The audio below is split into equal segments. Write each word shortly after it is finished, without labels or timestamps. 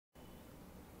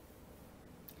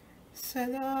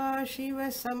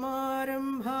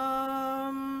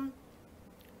सदाशिवसमारम्भाम्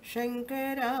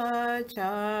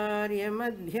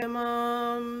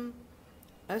शङ्कराचार्यमध्यमाम्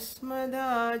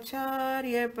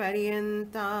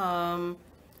अस्मदाचार्यपर्यन्ताम्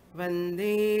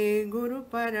वन्दे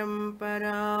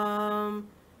गुरुपरम्पराम्.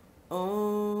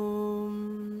 Om.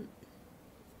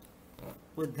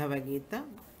 Uddhava Gita,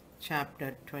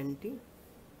 chapter 20,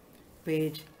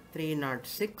 page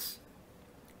 306,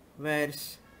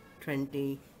 verse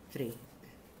 23.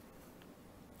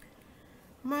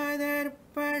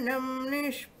 Madarpanam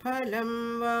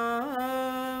nishphalam va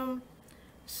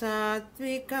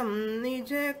satvikam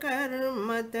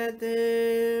nijakarma tat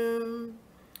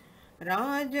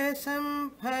rajasam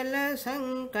phala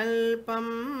sankalpam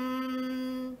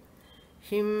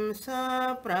himsa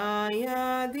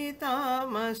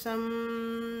prayaditamasam.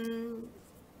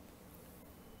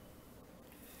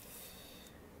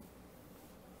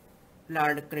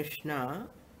 Lord Krishna,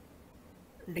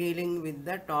 dealing with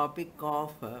the topic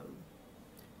of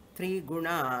three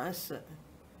gunas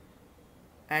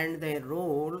and their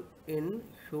role in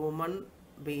human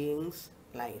beings'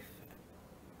 life.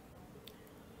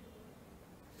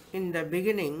 In the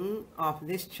beginning of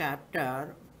this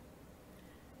chapter,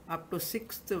 up to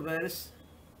 6th verse,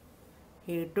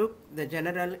 he took the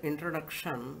general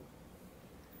introduction,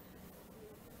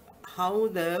 how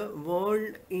the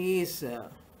world is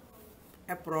a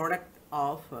product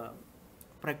of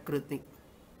Prakriti.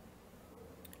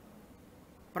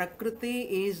 Prakriti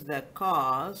is the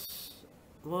cause,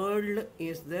 world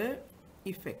is the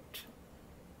effect.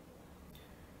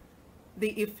 The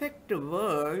effect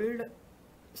world,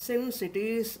 since it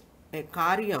is a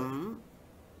karyam,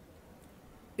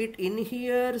 it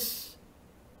inheres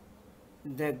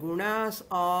the gunas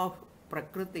of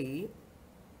Prakriti,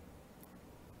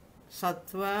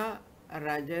 Sattva,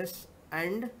 Rajas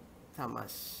and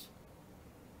Tamas.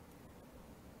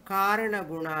 Karana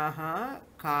gunaha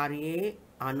karye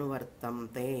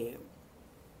anuvartamte.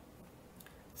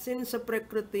 Since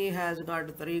Prakriti has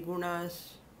got three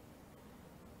gunas,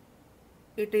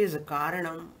 it is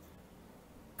Karanam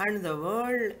and the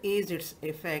world is its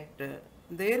effect.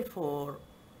 Therefore,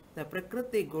 the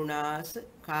Prakriti gunas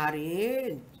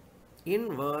karye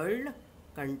in world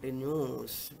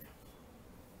continues.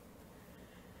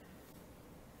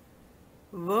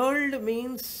 World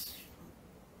means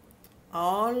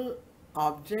all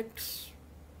objects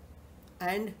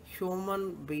and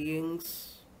human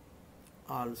beings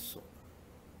also.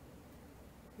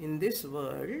 In this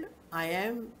world, I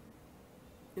am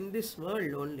in this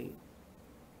world only.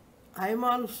 I am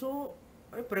also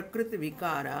a Prakriti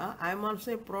Vikara. I am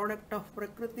also a product of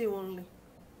Prakriti only.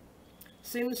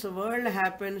 Since world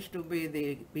happens to be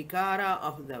the Vikara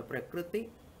of the Prakriti,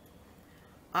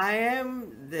 I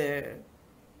am the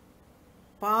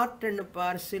part and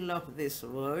parcel of this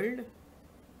world.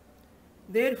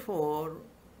 Therefore,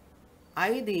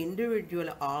 I, the individual,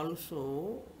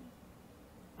 also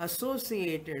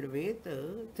associated with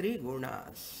three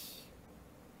gunas.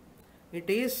 It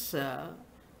is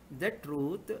the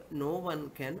truth no one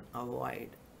can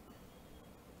avoid.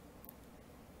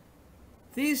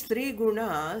 These three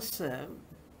gunas,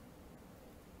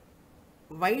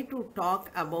 why to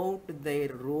talk about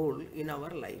their role in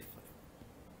our life?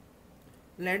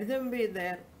 Let them be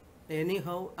there.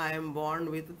 Anyhow, I am born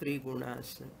with three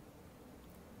gunas.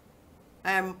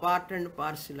 I am part and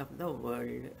parcel of the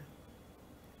world.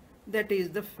 That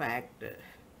is the fact.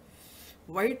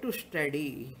 Why to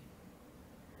study?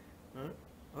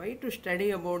 Why to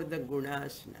study about the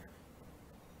gunas?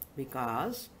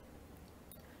 Because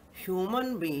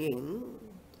human being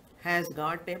has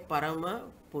got a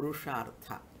parama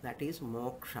purushartha, that is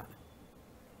moksha.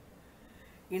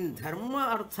 In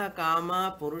dharma, artha,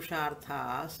 kama,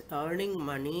 purusharthas, earning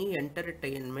money,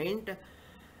 entertainment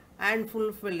and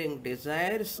fulfilling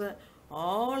desires,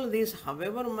 all this,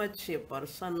 however much a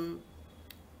person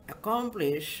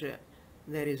accomplish,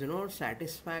 there is no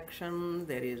satisfaction,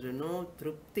 there is no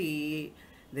trupti,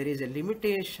 there is a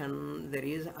limitation, there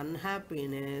is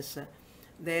unhappiness,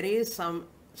 there is some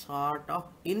sort of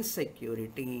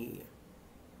insecurity.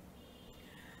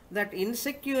 That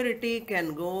insecurity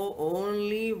can go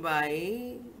only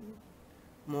by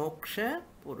moksha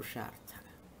purushartha.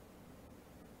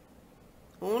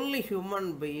 Only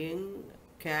human being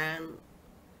can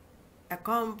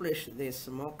accomplish this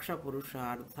moksha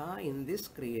purushartha in this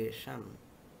creation.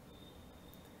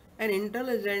 An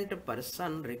intelligent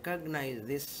person recognizes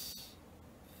this.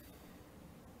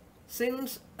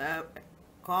 Since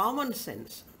common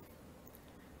sense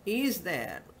is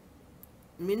there,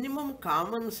 minimum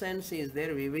common sense is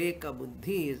there, viveka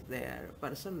buddhi is there,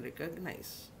 person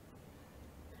recognize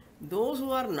Those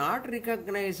who are not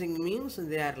recognizing means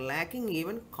they are lacking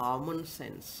even common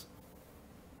sense.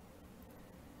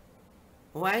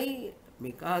 Why?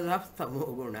 Because of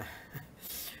tamoguna.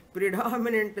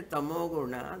 Predominant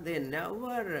tamoguna, they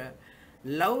never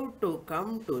love to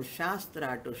come to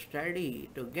Shastra to study,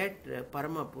 to get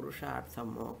Parama Purushartha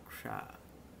Moksha.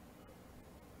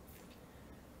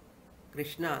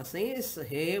 Krishna says,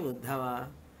 hey Uddhava,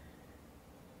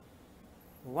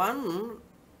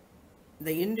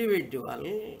 the individual,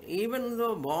 even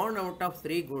though born out of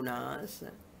three gunas,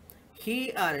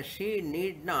 he or she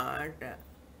need not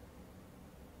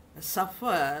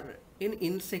suffer in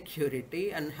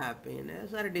insecurity,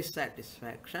 unhappiness or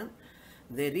dissatisfaction.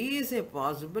 There is a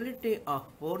possibility of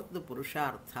fourth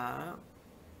Purushartha.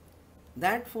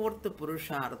 That fourth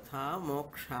Purushartha,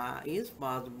 moksha, is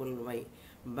possible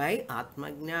by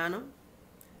Atma Jnanam.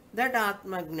 That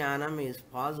Atma Jnanam is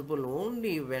possible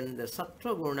only when the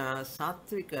Sattva Guna,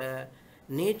 Sattvika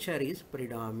nature is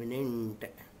predominant.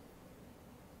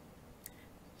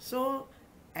 So,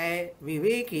 a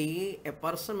Viveki, a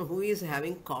person who is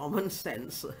having common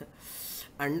sense,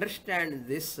 understand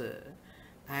this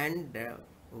and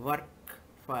work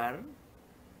for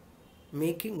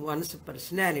making one's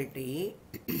personality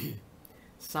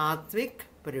Sattvic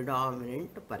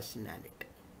predominant personality.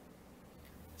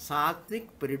 Sattvic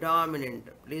predominant,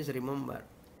 please remember,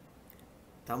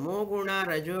 Tamoguna,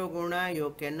 Rajoguna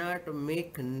you cannot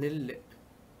make nil.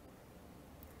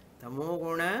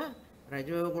 Tamoguna,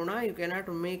 Rajoguna you cannot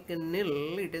make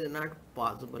nil, it is not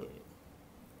possible.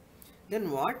 Then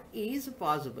what is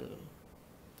possible?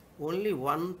 Only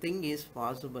one thing is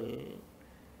possible.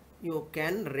 You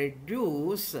can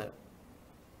reduce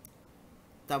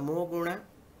Tamoguna,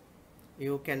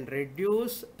 you can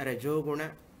reduce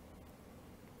Rajoguna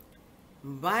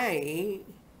by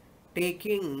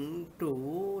resorting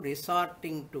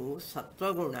to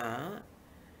Sattvaguna.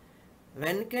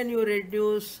 When can you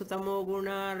reduce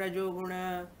Tamoguna,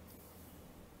 Rajoguna?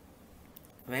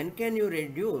 When can you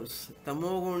reduce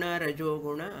Tamoguna,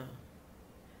 Rajoguna?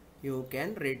 You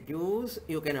can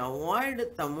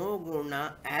avoid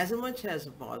Tamoguna as much as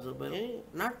possible,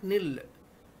 not nil.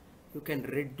 You can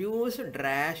reduce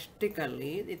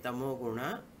drastically the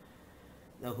Tamoguna.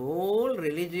 The whole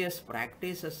religious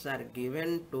practices are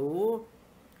given to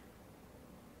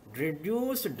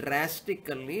reduce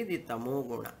drastically the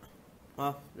Tamoguna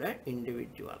of the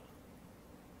individual.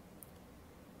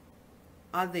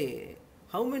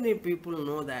 How many people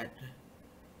know that?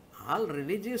 All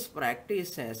religious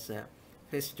practices,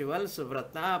 festivals,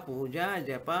 vrata, puja,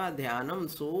 japa, dhyanam,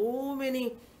 so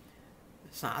many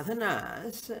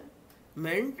sadhanas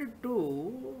meant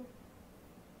to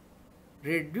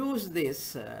reduce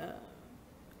this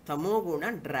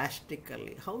tamoguna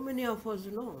drastically. How many of us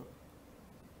know?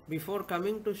 Before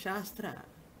coming to Shastra?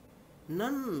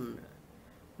 None.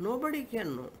 Nobody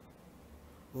can know.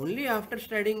 Only after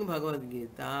studying Bhagavad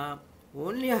Gita,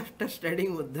 only after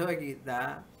studying Uddhava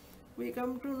Gita, we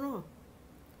come to know.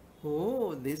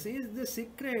 Oh, this is the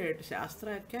secret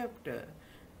Shastra kept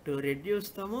to reduce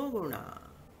tamoguna.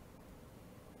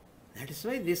 That is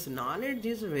why this knowledge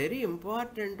is very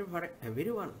important for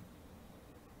everyone.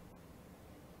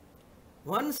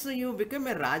 Once you become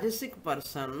a Rajasic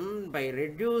person by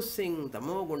reducing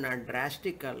tamoguna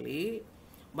drastically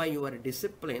by your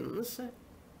disciplines,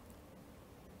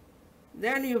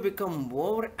 then you become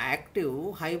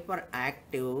overactive,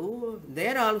 hyperactive.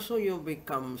 There also you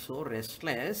become so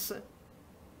restless.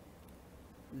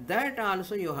 That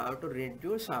also you have to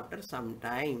reduce after some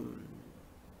time.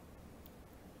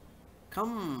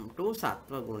 Come to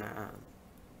Sattva Guna.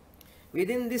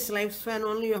 Within this lifespan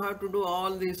only you have to do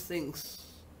all these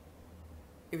things.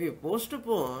 If you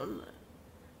postpone,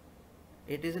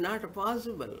 it is not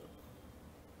possible.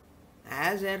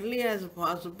 As early as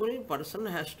possible, person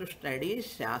has to study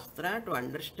Shastra to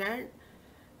understand.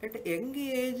 At young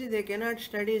age, they cannot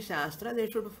study Shastra, they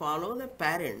should follow the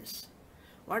parents.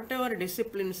 Whatever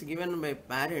disciplines given by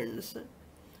parents,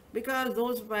 because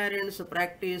those parents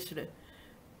practiced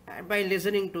by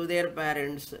listening to their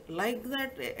parents. Like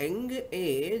that, young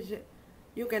age,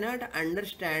 you cannot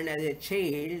understand as a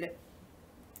child,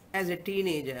 as a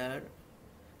teenager.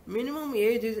 Minimum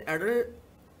age is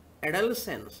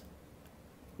adolescence.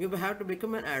 You have to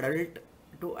become an adult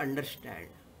to understand.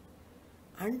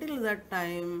 Until that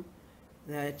time,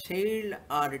 the child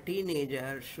or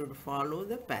teenager should follow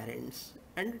the parents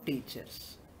and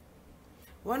teachers.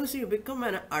 Once you become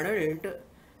an adult,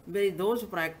 by those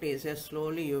practices,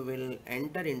 slowly you will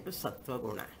enter into Sattva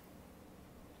Guna.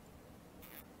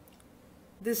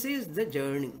 This is the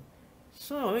journey.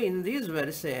 So, in these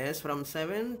verses from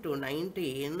 7 to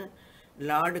 19,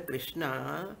 Lord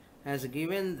Krishna has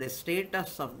given the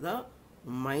status of the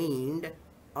mind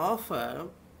of a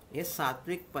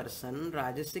sattvic person,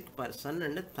 rajasic person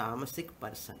and a tamasic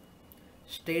person.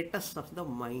 Status of the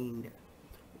mind,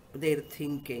 their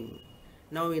thinking.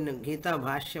 Now in Gita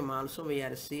Bhashyam also we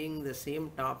are seeing the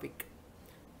same topic.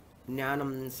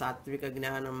 Jnanam, Sattvika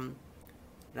Jnanam,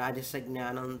 Rajasa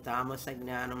Jnanam, Tamasa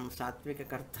Jnanam, Sattvika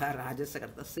Karta, Rajasa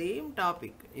Karta. Same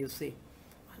topic, you see.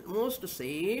 Almost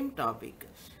same topic.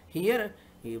 Here,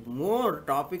 more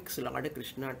topics, Lord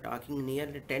Krishna talking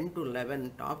nearly 10 to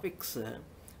 11 topics,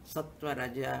 Sattva,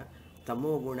 Raja,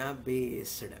 Tamoguna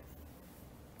based.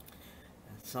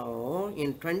 So,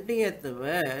 in 20th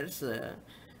verse,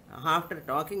 after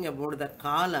talking about the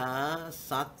Kala,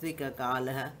 Sattvika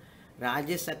Kala,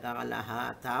 Rajasa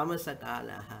Kala, Tamasa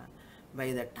Kala,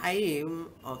 by the time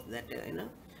of that,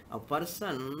 a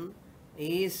person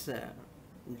is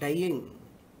dying.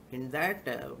 In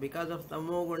that, because of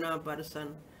Tamoguna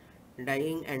person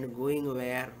dying and going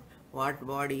where, what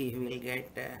body he will get,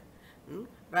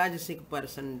 Rajasic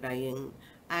person dying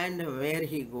and where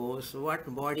he goes, what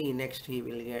body next he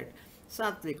will get,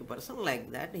 Sattvic person,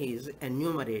 like that he is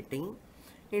enumerating.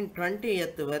 In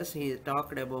 20th verse he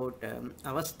talked about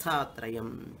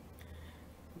Avasthatrayam.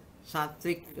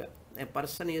 Sattvic, a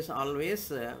person is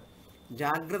always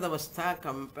Jagrada Avastha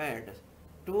compared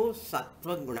to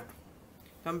Sattva Guna.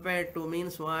 Compared to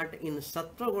means what? In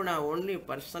Sattva Guna only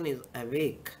person is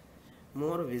awake,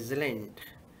 more vigilant.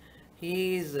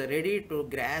 He is ready to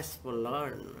grasp,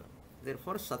 learn.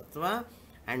 Therefore Sattva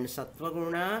and Sattva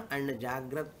Guna and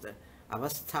Jagrat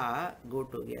Avastha go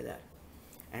together.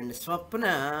 And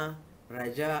Swapna,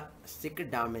 Rajasic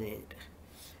dominant.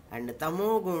 And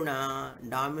Tamoguna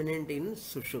dominant in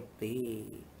Sushupti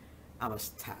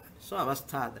Avastha. So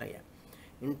Avasthatraya.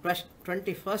 In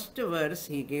 21st verse,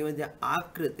 he gave the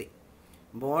Akriti,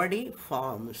 body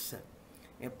forms.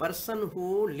 A person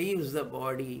who leaves the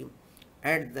body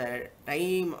at the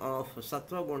time of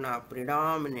Sattva Guna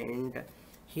predominant,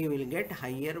 he will get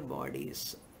higher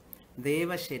bodies.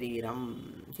 Deva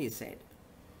Shariram, he said.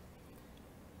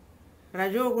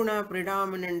 Rajoguna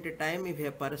predominant time, if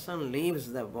a person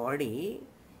leaves the body,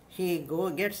 he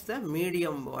gets the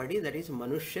medium body, that is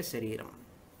Manushya Shariram.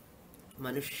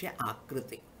 Manushya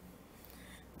Akriti.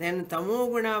 Then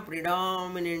Tamoguna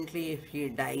predominantly, if he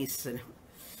dies,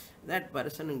 that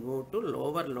person go to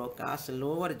lower lokas,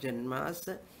 lower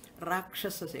janmas,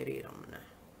 Rakshasa Shariram.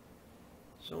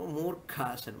 So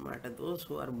Murkhas, those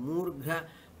who are Murgha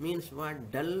means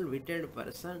what? Dull-witted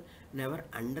person never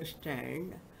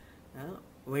understand.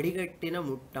 Vadigattina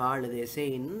Muttal, they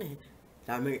say in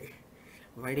Tamil.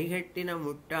 Vadigattina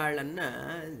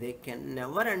Muttalanna, they can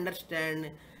never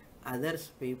understand others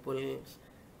people,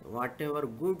 whatever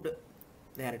good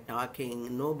they are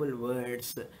talking, noble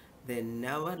words, they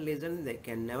never listen, they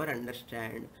can never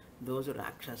understand those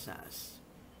Rakshasas.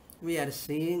 We are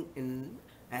seeing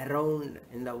around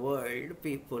in the world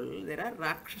people, there are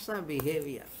Rakshasa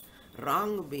behavior,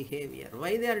 wrong behavior.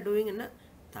 Why they are doing in a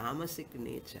tamasic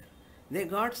nature? They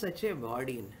got such a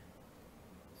body.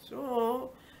 So,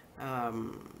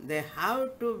 they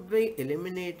have to be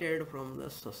eliminated from the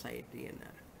society.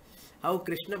 How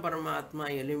Krishna Paramatma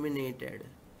eliminated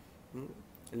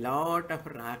lot of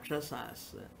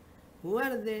Rakshasas. Who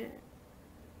are they?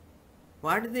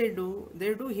 What they do?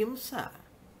 They do himsa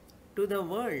to the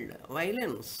world,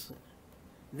 violence.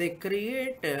 They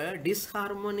create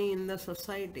disharmony in the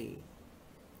society.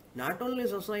 Not only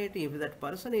society, if that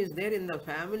person is there in the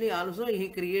family also, he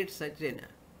creates such a.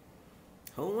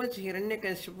 How much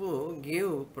Hiranyakashipu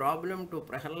gave problem to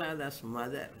Prahlada's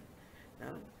mother.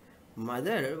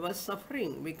 Mother was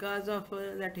suffering because of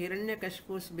that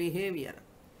Hiranyakashipu's behavior.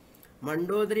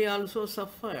 Mandodari also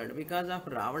suffered because of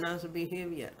Ravana's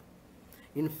behavior.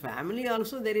 In family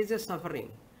also there is a suffering.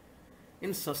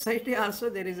 In society also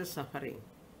there is a suffering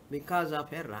because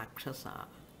of a Rakshasa.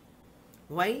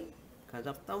 Why? Because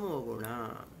of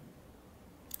Tamoguna.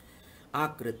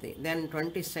 Akriti. Then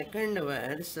 22nd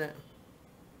verse,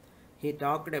 he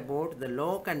talked about the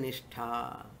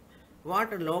Lokanistha.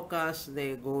 What lokas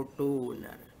they go to?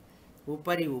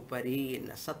 Upari Upari.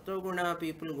 Sattva-guna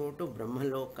people go to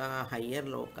Brahmaloka, higher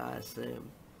lokas.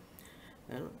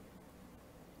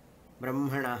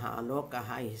 Brahmanaha,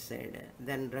 Lokaha, he said.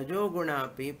 Then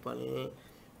Rajoguna people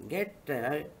get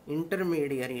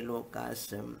intermediary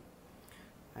lokas.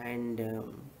 And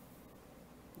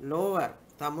lower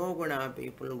Tamoguna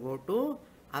people go to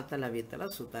Atala Vitala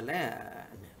Sutala.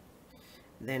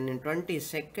 Then in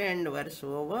 22nd verse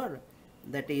over,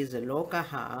 that is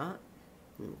Lokaha,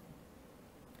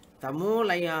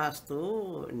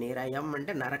 Tamolayastu Nirayam and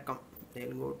Narakam. They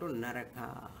will go to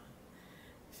Naraka.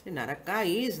 See, Naraka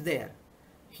is there.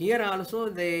 Here also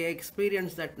they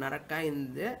experience that Naraka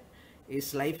in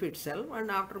is life itself,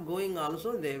 and after going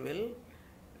also they will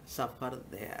suffer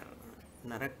there.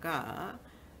 Naraka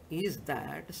is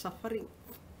that suffering.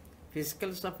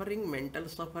 Physical suffering, mental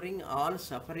suffering, all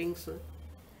sufferings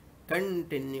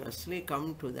continuously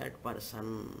come to that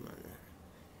person.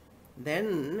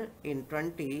 Then in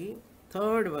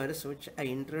 23rd verse, which I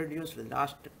introduced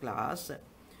last class,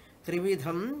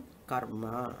 Trividham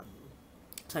karma.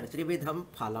 Trividham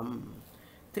phalam.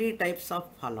 Three types of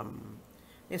phalam.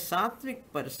 A sattvic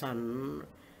person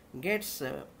gets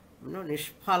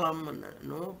nishphalam,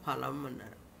 no phalam.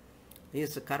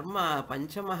 His karma,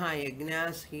 Panchamaha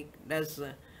Yajnas, he does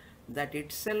that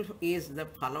itself is the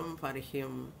phalam for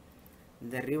him.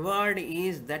 The reward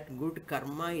is that good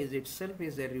karma is itself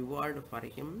is a reward for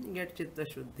him. Get Chitta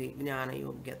Shuddhi, Jnana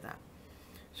Yogyata.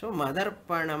 So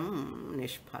Madarpanam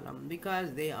Nishphalam,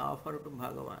 because they offer to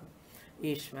Bhagavan.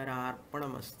 Ishvara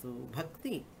Arpanamastu,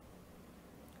 Bhakti.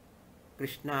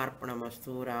 Krishna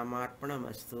Arpanamastu, Rama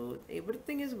Arpanamastu.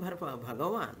 Everything is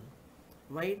Bhagavan.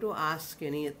 Why to ask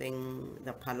anything?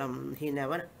 The phalam he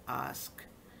never asked.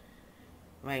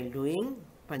 While doing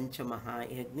Panchamaha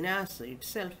Yajnas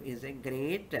itself is a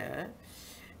great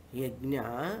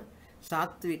yajna.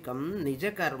 Sattvikam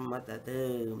Nijakarma tat.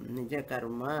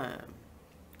 Nijakarma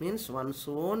means one's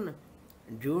own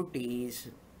duties.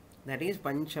 That is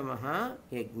Panchamaha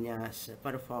Yajnas,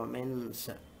 performance.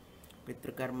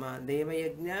 Pitrukarma Deva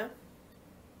Yajna,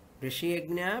 Rishi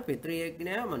Yajna, Pitru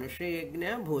Yajna, Manusha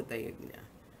Yajna, Bhuta Yajna.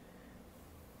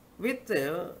 With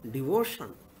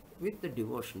devotion,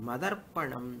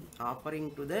 Madarpanam,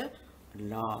 offering to the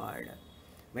Lord.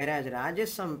 Whereas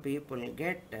Rajasam people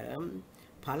get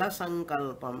Phala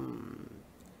Sankalpam,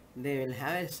 they will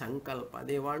have a Sankalpa,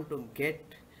 they want to get,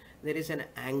 there is an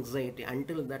anxiety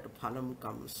until that Phalam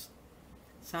comes.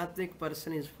 Sattvic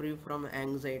person is free from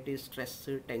anxiety, stress,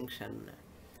 tension,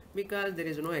 because there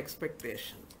is no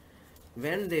expectation.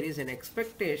 When there is an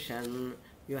expectation,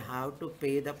 you have to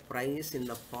pay the price in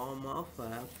the form of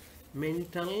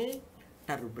mental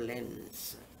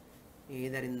turbulence,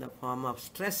 either in the form of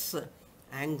stress,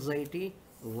 anxiety,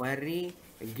 worry,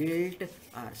 guilt,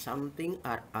 or something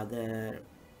or other.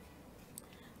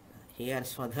 Here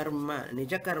Swadharma,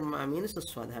 Nijakarma means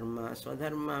Swadharma.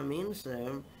 Swadharma means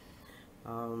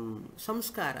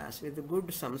samskaras, with good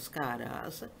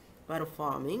samskaras,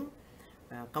 performing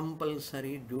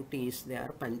compulsory duties. They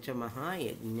are Panchamaha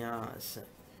Yajnas.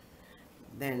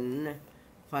 Then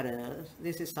for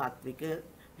this is Sattvika.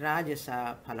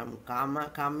 Rajasa phalam,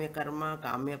 kamya karma,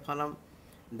 kamya phalam.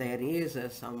 There is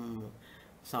some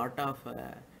sort of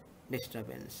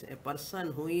disturbance. A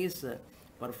person who is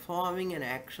performing an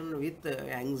action with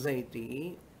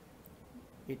anxiety,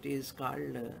 it is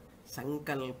called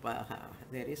sankalpa.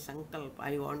 There is sankalpa.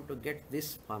 I want to get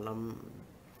this phalam.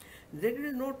 There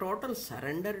is no total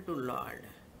surrender to Lord.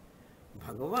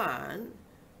 Bhagavan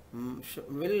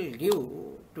will give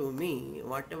to me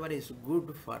whatever is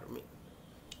good for me.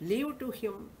 Leave to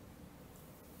him.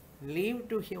 Leave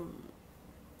to him.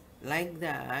 Like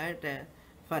that,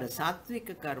 for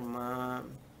Sattvika karma,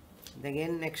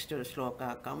 again next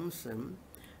sloka comes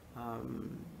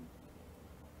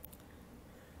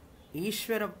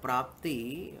Ishvara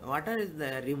Prapti. What is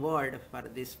the reward for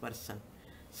this person?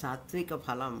 Sattvika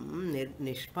phalam,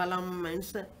 nishphalam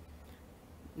means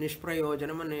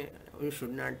nishprayojanam, you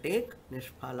should not take.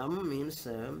 Nishphalam means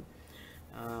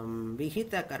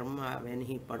vihita karma. When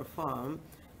he perform,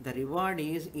 the reward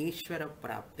is Ishvara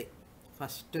Prapti.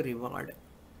 First reward.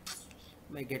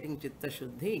 By getting Chitta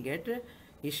Shuddhi, get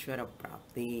Ishvara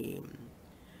Prapti.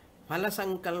 Phala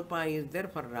Sankalpa is there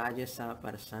for Rajasa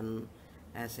person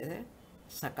as a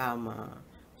Sakama.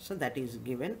 So that is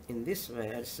given in this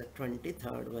verse,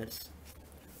 23rd verse.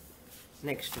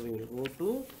 Next we will go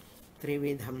to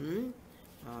Trividham,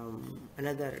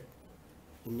 another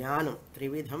Jnanam,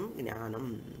 Trividham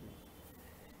Jnanam.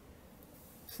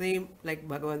 Same like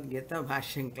Bhagavad Gita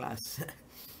Bhashyam class.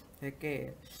 Okay,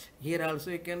 here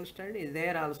also you can study,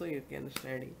 there also you can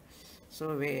study.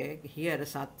 So here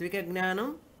Sattvika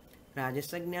Jnanam,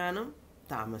 Rajasa Jnanam,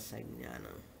 Tamasa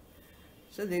Jnanam.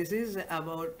 So this is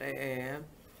about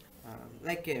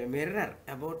like a mirror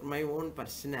about my own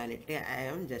personality. I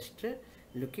am just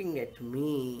looking at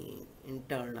me,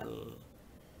 internal.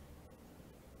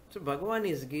 So Bhagavan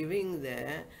is giving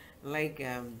the like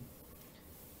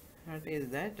what is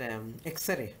that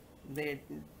X-ray. They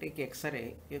take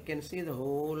X-ray. You can see the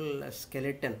whole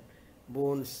skeleton,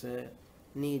 bones,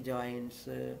 knee joints,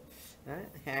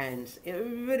 hands,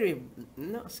 every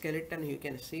skeleton. You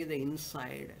can see the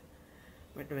inside.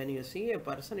 But when you see a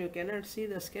person, you cannot see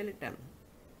the skeleton.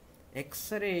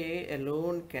 X-ray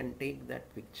alone can take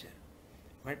that picture.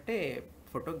 But a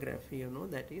photography, you know,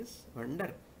 that is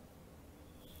wonder.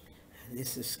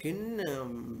 This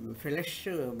skin, flesh,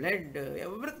 blood,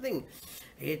 everything,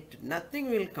 nothing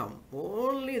will come.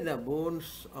 Only the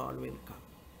bones all will come.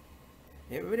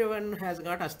 Everyone has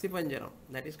got Asthi Panjaram.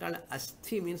 That is called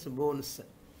Asthi means bones.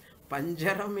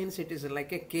 Panjaram means it is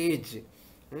like a cage.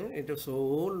 It is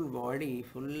whole body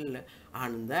full,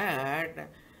 and that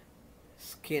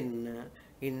skin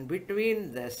in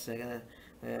between this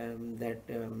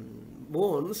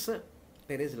bones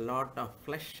there is a lot of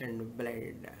flesh and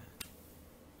blood.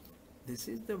 This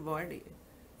is the body.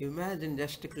 Imagine,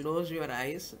 just close your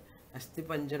eyes, Asthi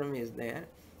Panjaram is there.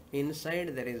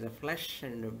 Inside there is a flesh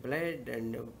and blood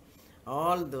and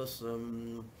all those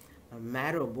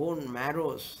marrow, bone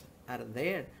marrows are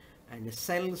there, and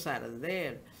cells are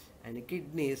there, and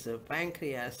kidneys,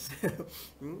 pancreas,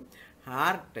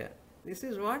 heart. This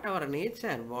is what our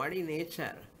nature, body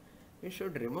nature. We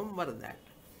should remember that.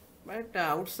 But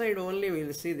outside only we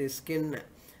will see the skin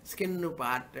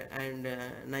part, and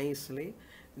nicely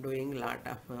doing lot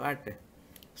of what?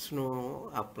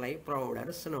 Snow, apply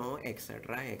powder, snow,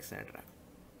 etc., etc.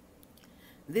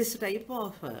 This type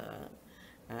of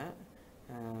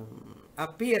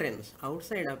appearance,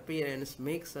 outside appearance,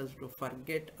 makes us to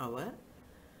forget our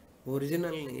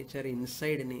original nature,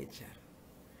 inside nature.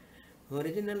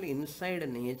 Original inside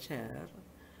nature,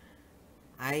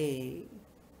 I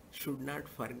should not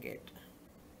forget.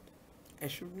 I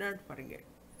should not forget.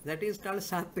 That is called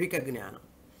Satvika Jnanam.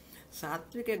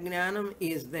 Satvika Jnanam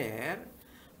is there.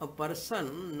 A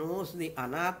person knows the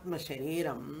Anatma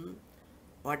Shariram,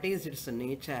 what is its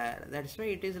nature. That's why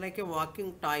it is like a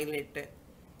walking toilet.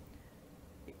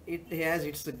 It has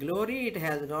its glory, it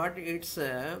has got its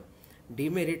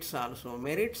demerits also,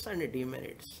 merits and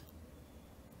demerits.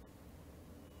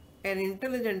 An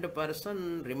intelligent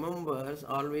person remembers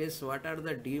always what are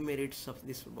the demerits of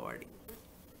this body.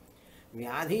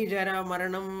 Vyadhi, Jara,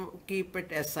 Maranam, keep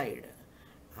it aside.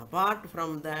 Apart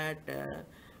from that,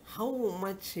 how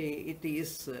much it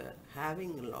is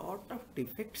having a lot of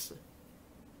defects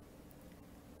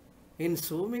in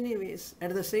so many ways.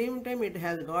 At the same time, it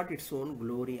has got its own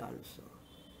glory also.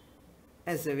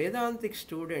 As a Vedantic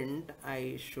student,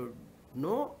 I should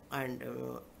know and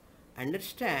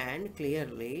understand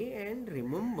clearly and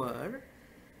remember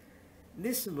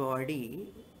this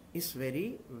body is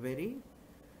very, very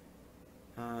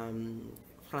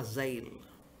fragile.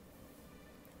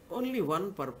 Only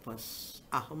one purpose,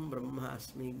 Aham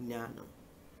Brahmasmi Jnanam.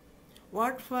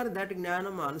 What for that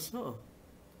Jnanam also?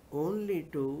 Only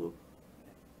to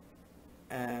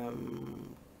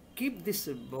keep this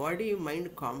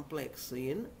body-mind complex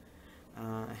in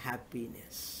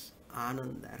happiness,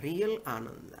 Ananda, real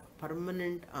Ananda,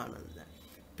 permanent Ananda,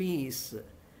 peace,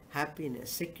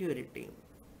 happiness, security.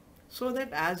 So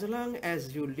that as long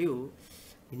as you live,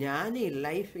 Jnani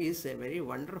life is a very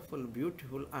wonderful,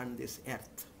 beautiful on this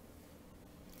earth.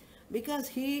 Because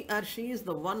he or she is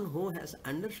the one who has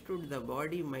understood the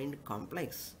body-mind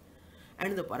complex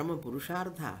and the Parama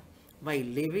Purushartha by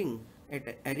living at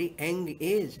a very young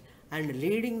age and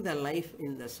leading the life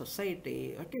in the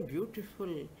society. What a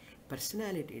beautiful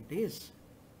personality it is.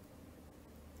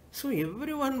 So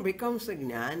everyone becomes a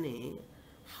Jnani.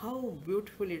 How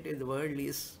beautiful it is, the world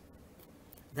is.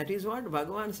 That is what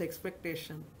Bhagavan's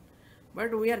expectation.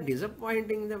 But we are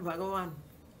disappointing the Bhagavan.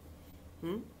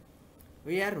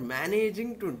 We are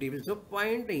managing to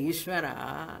disappoint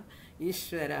Ishvara.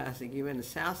 Ishvara has given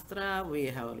Shastra, we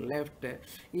have left.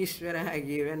 Ishvara has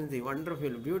given the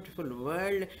wonderful, beautiful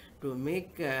world to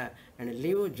make and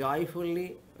live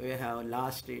joyfully. We have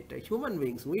lost it. Human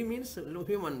beings, we means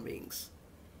human beings.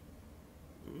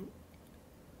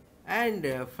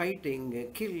 And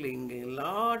fighting, killing, a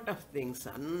lot of things,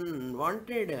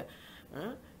 unwanted,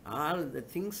 all the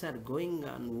things are going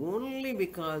on only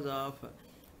because of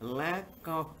lack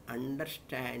of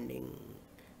understanding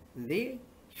the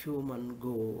human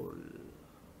goal.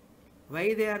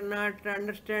 Why they are not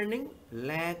understanding?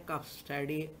 Lack of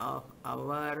study of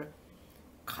our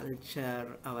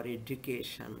culture, our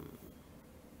education.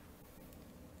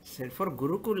 Therefore,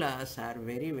 Gurukulas are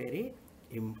very, very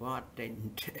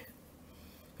important.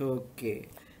 Okay,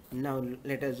 now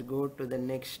let us go to the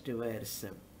next verse.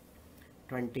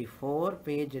 24,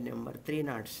 page number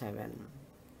 307.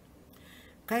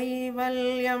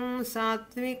 Kaivalyam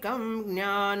satvikam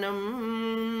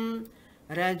jnanam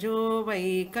rajo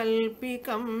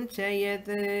vaikalpikam chayat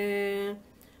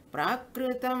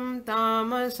prakritam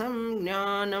tamasam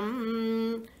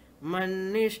jnanam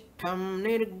mannishtham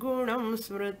nirgunam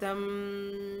smritam.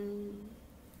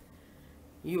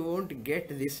 You won't get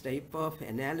this type of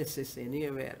analysis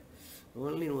anywhere,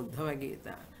 only in Uddhava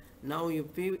Gita. Now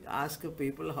you ask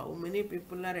people how many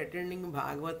people are attending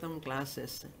Bhagavatam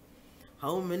classes,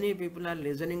 how many people are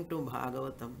listening to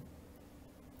Bhagavatam.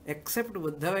 Except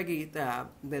Uddhava Gita,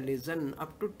 they listen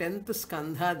up to 10th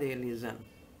skandha they listen.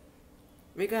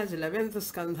 Because 11th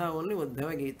skandha only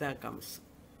Uddhava Gita comes.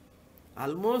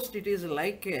 Almost it is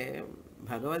like a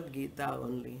Bhagavad Gita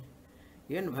only.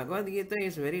 Even Bhagavad Gita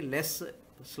is very less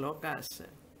slokas,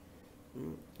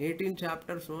 18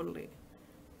 chapters only.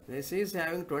 This is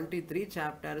having 23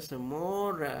 chapters,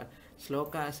 more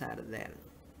slokas are there,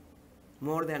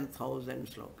 more than 1000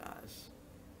 slokas.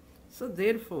 So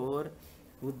therefore,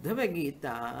 Uddhava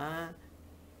Gita,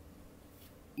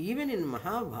 even in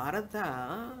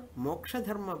Mahabharata, Moksha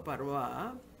Dharma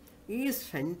Parva is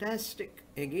fantastic.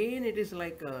 Again, it is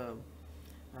like a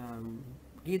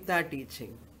Gita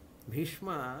teaching,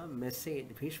 Bhishma message,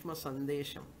 Bhishma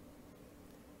Sandesham.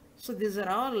 So these are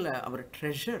all our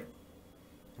treasure,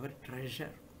 our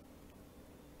treasure.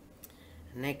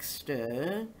 Next,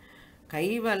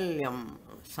 Kaivalyam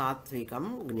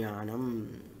Satvikam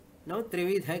Jnanam. Now,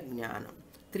 Trividha Jnanam,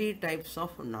 3 types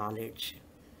of knowledge.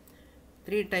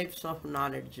 3 types of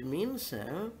knowledge means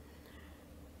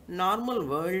normal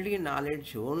worldly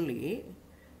knowledge only.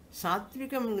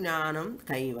 Satvikam Jnanam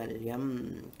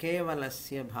Kaivalyam.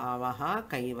 Kevalasya Bhavaha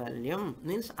Kaivalyam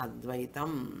means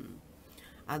Advaitam.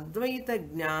 Advaita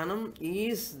Jnanam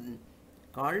is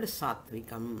called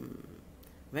Satvikam.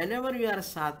 Whenever you are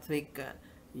Satvik,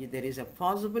 there is a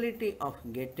possibility of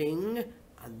getting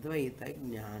Advaita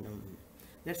Jnanam.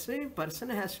 That's why a person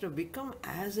has to become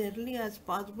as early as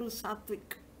possible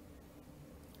Satvik.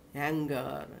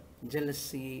 Anger,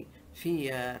 jealousy,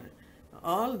 fear,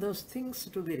 all those things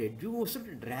to be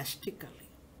reduced drastically.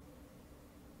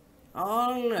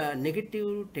 All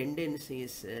negative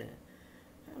tendencies,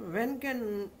 when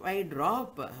can I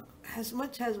drop? As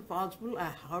much as possible,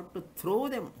 I have to throw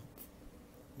them.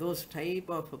 Those type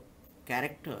of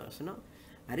characters, you know,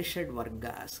 Arishad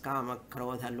Vargas, Kama,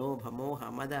 Krodha, Lobha,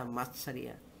 Moha, Mada,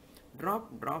 Matsarya.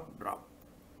 Drop, drop, drop.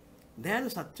 Then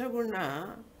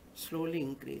Satyaguna slowly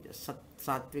increases.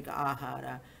 Satvika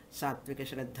Ahara, Satvika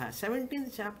Shraddha.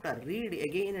 17th chapter, read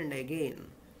again and again.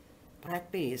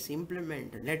 Practice,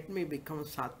 implement. Let me become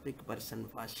Satvik person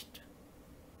first.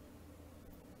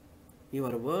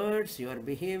 Your words, your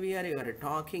behavior, your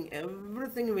talking,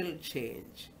 everything will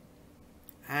change.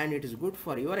 And it is good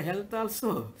for your health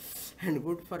also, and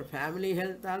good for family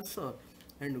health also,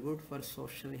 and good for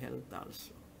social health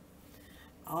also.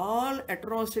 All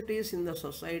atrocities in the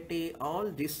society, all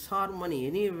disharmony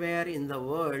anywhere in the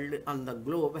world, on the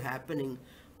globe happening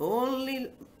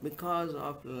only because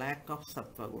of lack of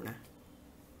sattva guna.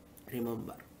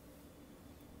 Remember.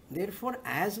 Therefore,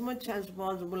 as much as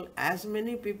possible, as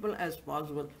many people as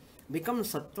possible become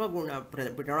sattva guna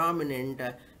predominant.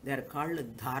 They are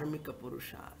called dharmika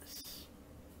purushas.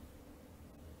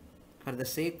 For the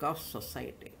sake of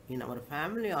society. In our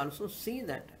family also see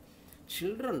that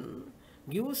children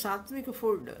give sattvic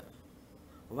food.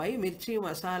 Why mirchi,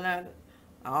 masala,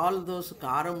 all those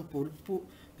karam, purpu,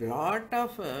 lot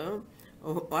of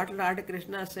what Lord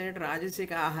Krishna said,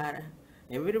 rajasika ahara.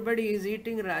 Everybody is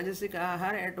eating rajasika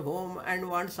ahara at home and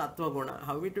wants sattva guna.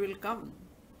 How it will come?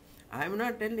 I am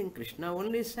not telling. Krishna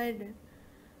only said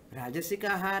rajasika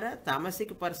ahara,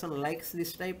 tamasic person likes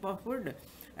this type of food.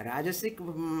 Rajasic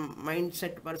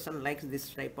mindset person likes this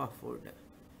type of food.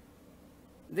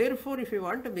 Therefore, if you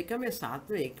want to become a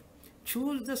sattvic,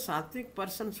 choose the sattvic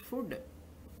person's food.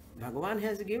 Bhagavan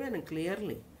has given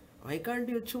clearly. Why can't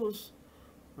you choose?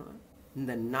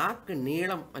 இந்த நாக்கு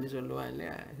நீளம் అని சொல்லுவாங்க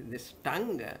இல்லையா, this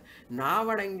tongue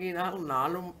நாவடங்கினால்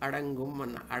நாளும் அடங்கும்.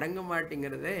 அடங்க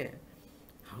மாட்டேங்கிறதே.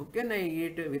 How can I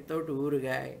eat without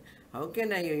ஊறுகாய்? How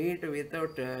can I eat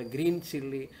without green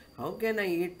chili? How can I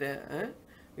eat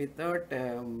without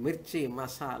mirchi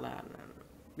masala?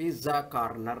 Pizza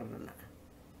corner.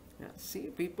 See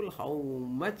people how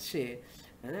much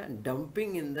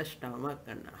dumping in the stomach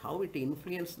and how it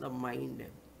influences the mind.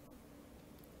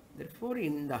 Therefore,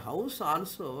 in the house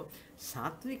also,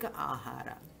 sattvika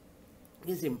ahara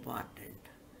is important.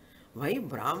 Why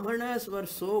Brahmanas were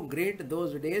so great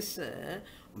those days?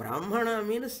 Brahmana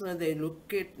means they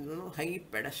look at high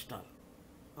pedestal.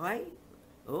 Why?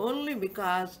 Only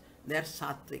because they are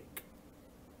sattvic.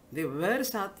 They were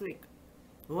sattvic.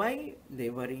 Why? They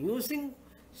were using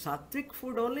sattvic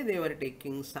food only, they were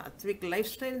taking sattvic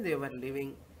lifestyle, they were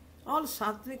living. All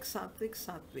sattvic, sattvic,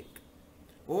 sattvic.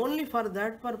 Only for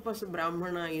that purpose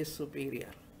Brahmana is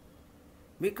superior.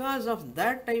 Because of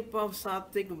that type of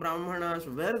Sattvic Brahmanas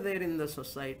were there in the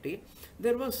society,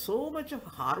 there was so much of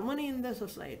harmony in the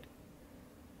society.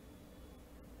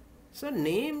 So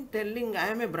name telling I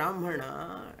am a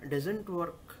Brahmana doesn't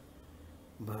work.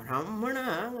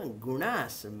 Brahmana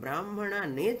gunas, Brahmana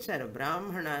nature,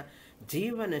 Brahmana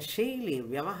jivana, shaili,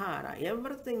 vyavahara,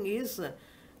 everything is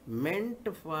meant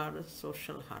for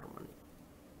social harmony.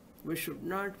 We should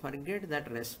not forget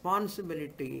that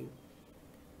responsibility.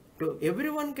 To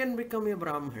everyone can become a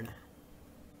Brahmana,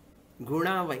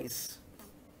 guna wise.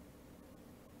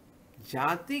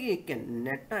 Jati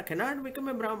cannot become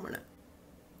a Brahmana.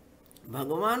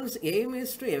 Bhagavan's aim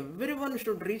is to everyone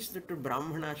should reach the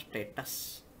Brahmana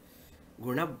status.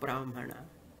 Guna Brahmana.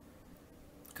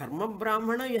 Karma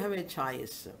Brahmana, you have a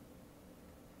choice.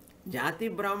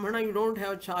 Jati Brahmana, you don't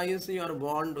have choice, you are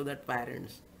born to that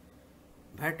parents.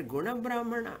 But Guna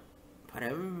Brahmana, for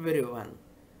everyone.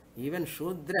 Even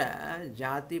Shudra,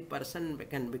 Jati person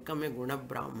can become a Guna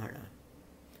Brahmana.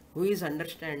 Who is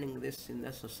understanding this in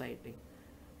the society?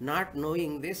 Not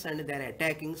knowing this, and they are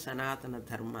attacking Sanatana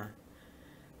Dharma.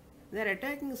 They are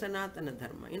attacking Sanatana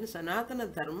Dharma. In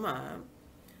Sanatana Dharma,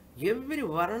 every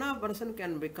Varna person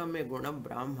can become a Guna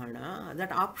Brahmana.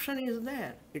 That option is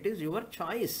there. It is your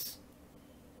choice.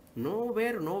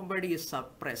 Nowhere nobody is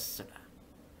suppressed.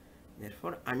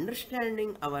 Therefore,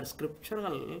 understanding our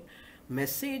scriptural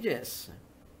messages,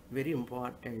 very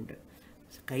important.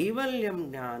 Kaivalyam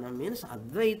Jnanam means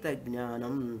Advaita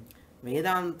Jnanam,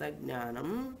 Vedanta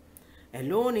Jnanam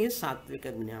alone is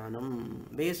Sattvika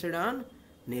Jnanam, based on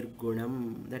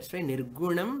Nirgunam. That's why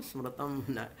Nirgunam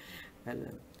Smritam.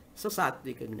 So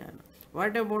Sattvika Jnanam.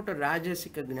 What about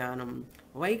Rajasika Jnanam?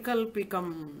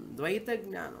 Vaikalpikam, Dvaita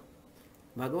Jnanam.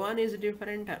 Bhagavan is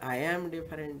different, I am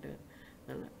different.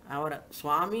 Our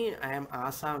Swami, I am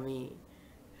Asami.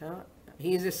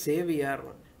 He is a savior.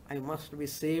 I must be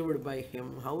saved by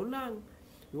him. How long?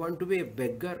 You want to be a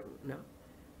beggar? No?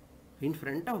 In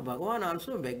front of Bhagavan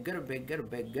also beggar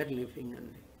living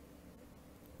only.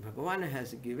 Bhagavan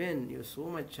has given you so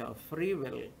much of free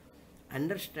will.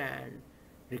 Understand,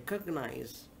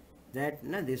 recognize that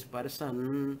this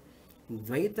person,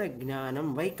 Dvaita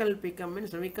Jnanam, Vaikalpikam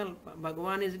means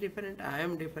Bhagavan is different, I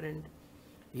am different.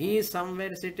 He is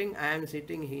somewhere sitting, I am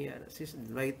sitting here. This is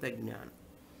Dvaita Jnana.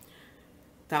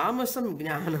 Tamasam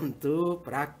Jnanam tu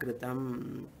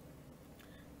Prakritam.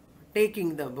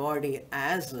 Taking the body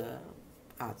as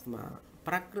Atma.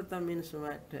 Prakrita means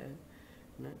what?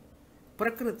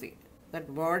 Prakriti.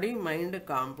 That body-mind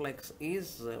complex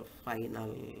is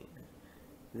final.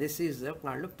 This is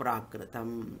called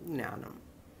Prakritam Jnanam.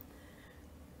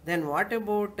 Then what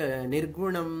about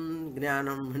Nirgunam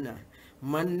Jnanam?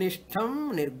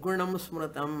 Manishtham Nirgunam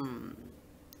Smritam.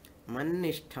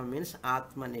 Manishtham means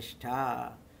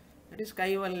Atmanishtha. That is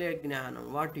Kaivalya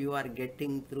Jnanam, what you are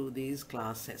getting through these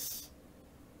classes.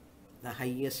 The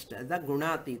highest, the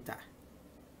Gunatita.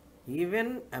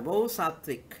 Even above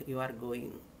Sattvic you are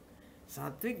going.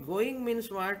 Sattvic going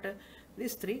means what?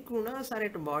 These three gunas are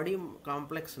at body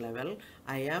complex level.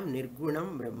 I am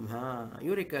Nirgunam Brahma.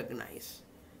 You recognize.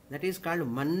 That is called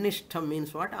Manishtham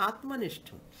means what?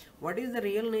 Atmanishtham. What is the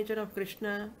real nature of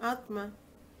Krishna? Atma.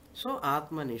 So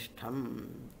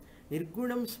Atmanishtham.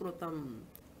 Nirgunam Smritam.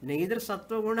 Neither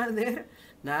Sattva Guna there,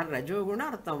 nor Rajo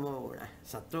Guna or Tamo Guna.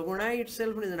 Sattva Guna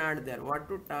itself is not there. What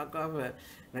to talk of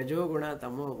Rajo Guna,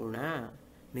 Tamo Guna?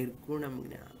 Nirgunam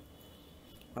Jnana.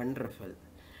 Wonderful.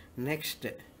 Next,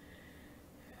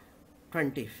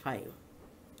 25.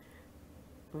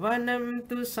 Vanam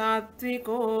tu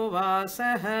sattviko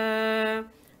vasaha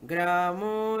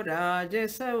gramo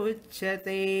rajasa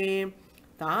uchyate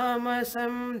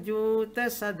tamasam juta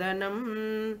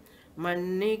sadanam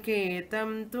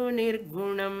manniketam tu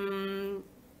nirgunam.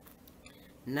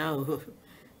 Now,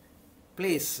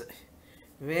 place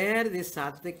where the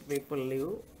sattvic people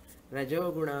live,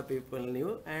 rajoguna people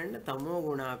live, and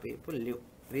tamoguna people live.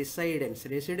 Residence,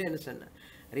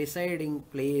 residing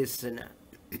place.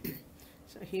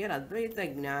 So here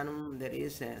Advaita Jnanam, there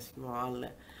is a small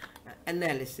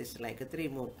analysis, like 3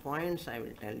 more points I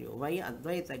will tell you. Why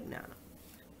Advaita Jnanam?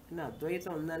 Advaita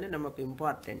undane namak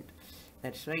important.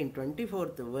 That's why in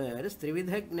 24th verse,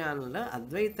 Trividha Jnanala,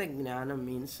 Advaita Jnanam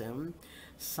means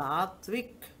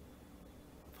Sattvic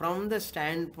from the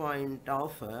standpoint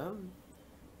of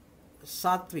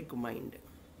Sattvic mind.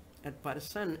 That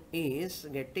person is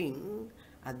getting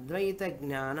Advaita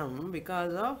Jnanam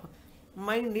because of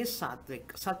mind is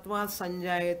Sattvic. Sattva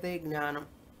Sanjayate Jnanam.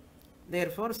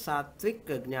 Therefore, Sattvic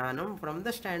Jnanam from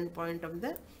the standpoint of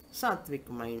the Sattvic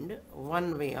mind,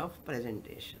 one way of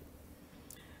presentation.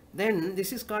 Then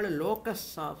this is called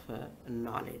locus of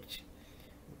knowledge.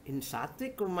 In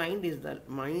Sattvic mind is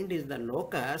the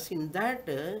locus, in that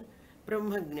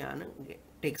Brahma Jnana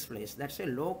takes place. That's a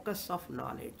locus of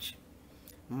knowledge.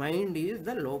 Mind is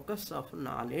the locus of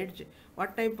knowledge.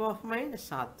 What type of mind?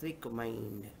 Sattvic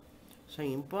mind. So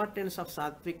importance of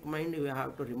Sattvic mind you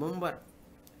have to remember,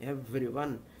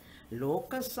 everyone.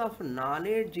 Locus of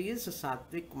knowledge is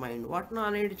Sattvic mind. What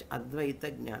knowledge?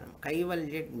 Advaita Jnanam,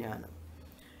 Kaivalya Jnanam.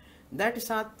 That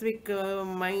Sattvic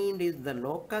mind is the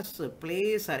locus,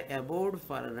 place or abode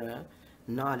for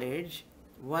knowledge.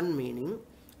 One meaning,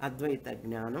 Advaita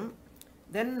Jnanam.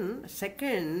 Then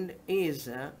second is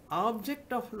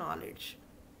object of knowledge.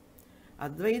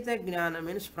 Advaita Jnana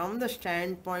means from the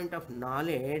standpoint of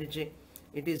knowledge,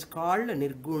 it is called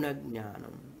Nirguna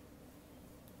Jnanam.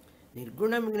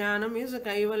 Nirguna Jnanam is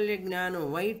Kaivalya Jnanam.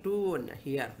 Why two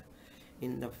here?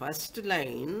 In the first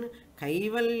line,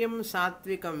 Kaivalyam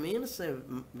Sattvika means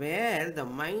where the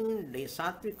mind, the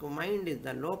Sattvic mind is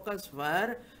the locus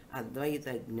for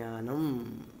Advaita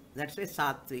Jnanam. That's why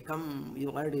Sattvikam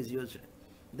word is used.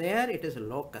 There it is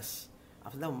locus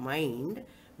of the mind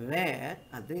where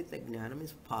Advaita Jnanam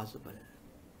is possible.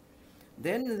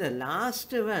 Then the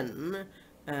last one,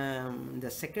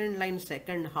 the second line,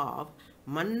 second half,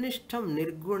 Manishtam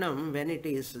Nirgunam, when it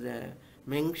is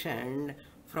mentioned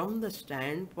from the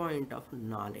standpoint of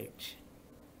knowledge.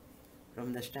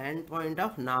 From the standpoint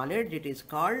of knowledge, it is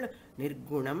called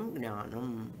Nirgunam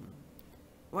Jnanam.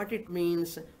 What it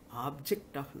means?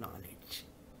 Object of knowledge.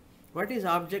 What is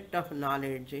object of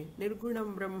knowledge?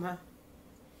 Nirgunam Brahma.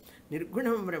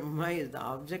 Nirgunam Brahma is the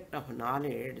object of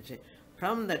knowledge.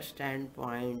 From that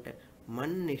standpoint,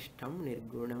 Manishtam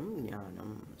Nirgunam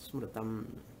Jnanam Smrutam.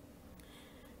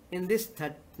 In this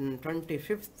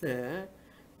 25th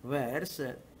verse,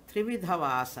 Trividha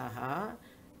Vasaha.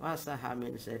 Vasaha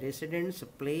means residence,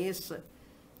 place.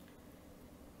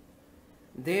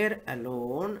 There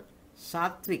alone,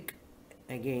 Sattvic,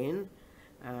 again,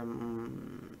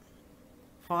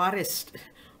 forest,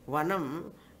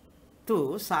 Vanam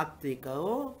tu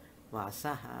Sattviko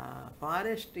Vasaha.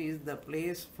 Forest is the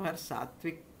place for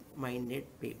Sattvic minded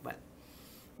people,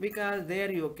 because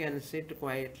there you can sit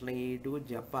quietly, do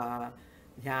japa,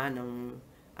 dhyanam,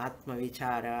 atma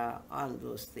vichara, all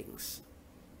those things.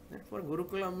 For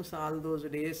Gurukulams, all those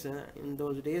days, in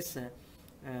those days,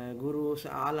 gurus,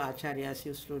 all acharyas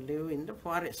used to live in the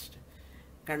forest.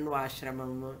 Kandva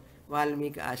ashramam,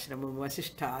 Valmiki ashramam,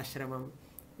 Vasishtha ashramam.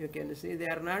 You can see they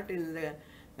are not in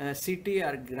the city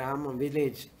or gram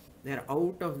village. They are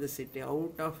out of the city,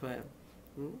 out of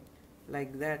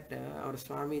like that. Our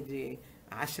Swamiji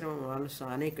ashramam also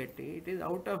Anekatti, it is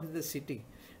out of the city.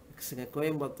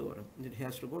 Coimbatore. It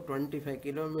has to go 25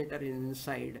 kilometers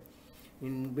inside,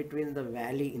 in between the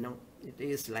valley. It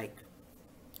is like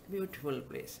beautiful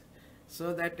place,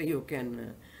 so that you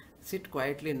can sit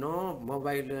quietly. No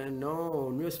mobile,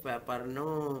 no newspaper,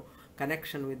 no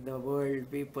connection with the world,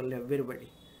 people,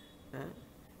 everybody.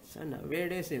 So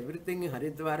nowadays everything,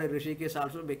 Haridwar, Rishikesh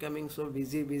also becoming so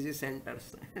busy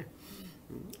centers.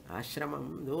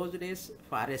 Ashramam, those days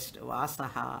forest,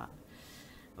 Vasaha.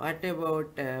 What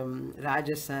about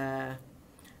Rajasa?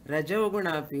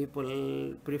 Rajoguna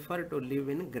people prefer to live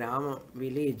in Grama,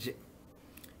 village,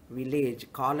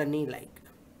 colony like.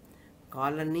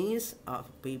 Colonies of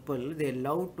people, they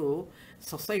love to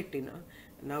society.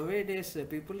 Nowadays,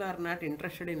 people are not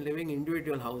interested in living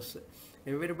individual house.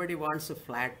 Everybody wants a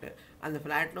flat. And the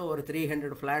flat, over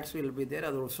 300 flats will be there,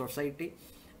 other society.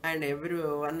 And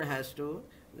everyone has to,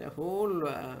 the whole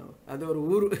other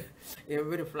ur,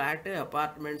 every flat,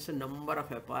 apartments, number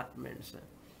of apartments.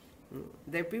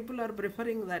 The people are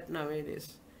preferring that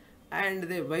nowadays. And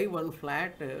they buy one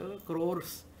flat,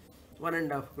 crores,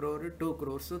 1.5 crore, 2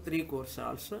 crores, 3 crores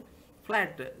also.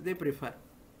 Flat, they prefer.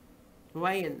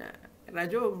 Why? In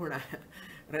Rajoguna.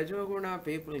 Rajoguna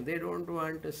people, they don't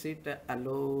want to sit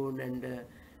alone and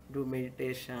do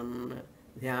meditation,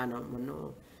 dhyanam,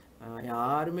 no.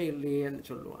 Yarume illi ennu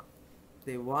solluva.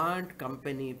 They want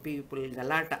company, people,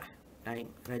 galata time,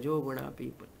 Rajoguna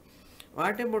people.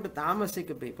 What about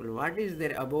Tamasic people? What is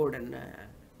their abode and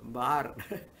bar?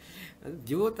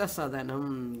 Jyota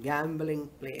Sadanam, gambling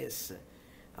place.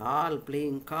 All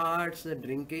playing cards,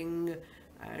 drinking,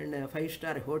 and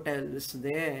 5-star hotels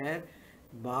there.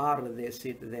 Bar, they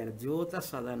sit there. Jyota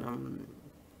Sadanam.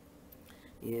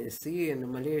 You see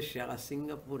in Malaysia,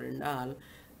 Singapore and all,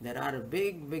 there are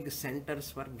big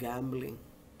centers for gambling.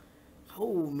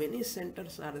 How many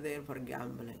centers are there for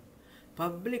gambling?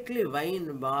 Publicly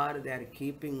wine bar, they are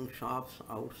keeping shops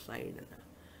outside.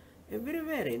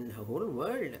 Everywhere in the whole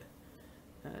world.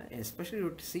 Especially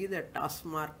you see the task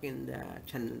mark in the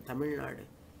Tamil Nadu.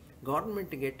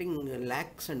 government getting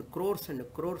lakhs and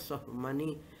crores of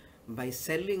money by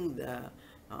selling the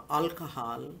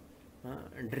alcohol,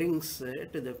 drinks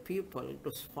to the people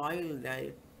to spoil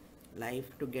their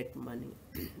life to get money.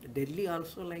 Delhi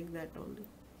also like that only.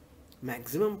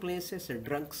 Maximum places,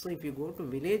 drugs. If you go to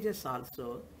villages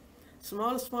also,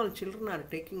 small children are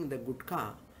taking the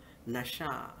gutka,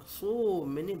 nasha, so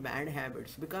many bad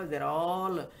habits because they're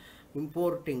all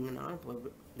importing, you know,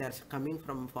 they're coming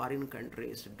from foreign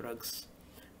countries, drugs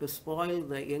to spoil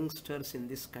the youngsters in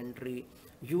this country,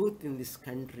 youth in this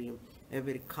country.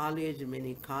 Every college,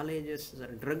 many colleges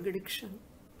are drug addiction.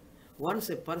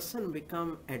 Once a person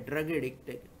become a drug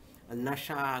addicted, a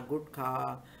nasha,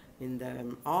 gutka, in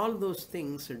the all those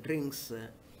things, drinks,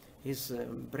 his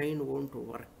brain won't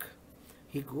work.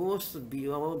 He goes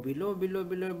below to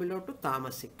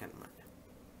tamasic anamata.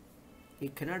 He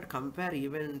cannot compare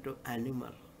even to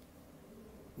animal.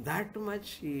 That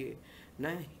much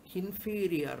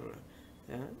inferior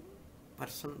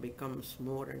person becomes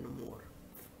more and more.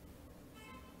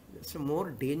 It's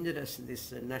more dangerous,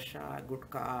 this nasha,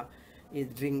 gutka,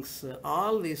 drinks,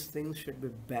 all these things should be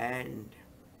banned.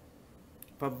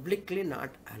 Publicly not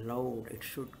allowed. It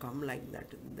should come like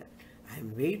that. I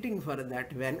am waiting for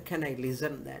that. When can I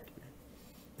listen that?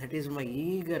 That is my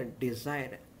eager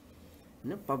desire.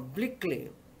 No, publicly,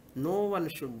 no one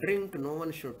should drink, no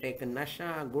one should take a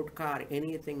nasha, gutka,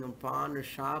 anything, pawn,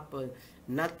 shop,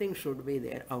 nothing should be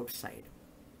there outside.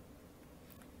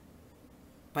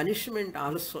 Punishment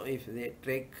also if they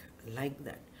take like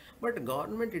that. But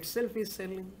government itself is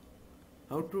selling.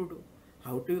 How to do?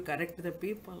 How do you correct the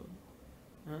people?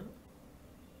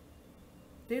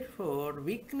 Therefore,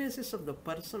 weaknesses of the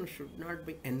person should not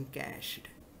be encashed.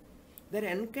 They're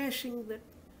encashing the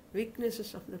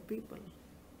weaknesses of the people.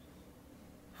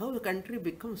 How the country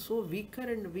becomes so weaker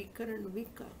and weaker and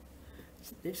weaker.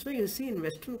 That's why you see in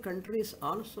Western countries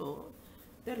also,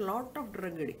 there are a lot of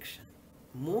drug addiction.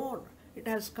 More. It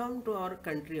has come to our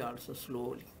country also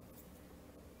slowly.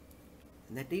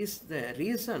 That is the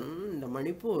reason in the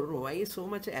Manipur why so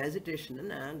much agitation.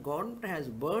 Government has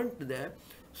burnt the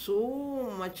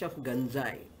so much of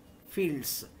ganjai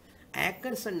fields,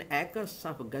 acres and acres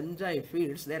of ganjai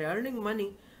fields. They are earning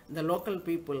money, the local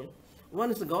people.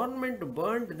 Once the government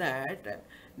burnt that,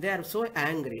 they are so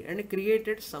angry and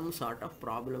created some sort of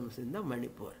problems in the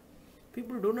Manipur.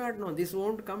 People do not know. This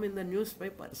won't come in the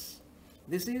newspapers.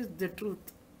 This is the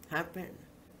truth happened.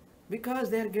 Because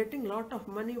they are getting lot of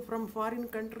money from foreign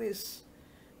countries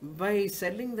by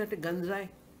selling that ganjai.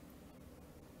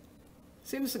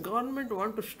 Since government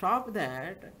want to stop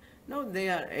that, now they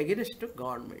are against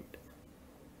government.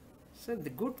 So the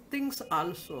good things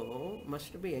also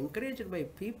must be encouraged by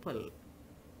people.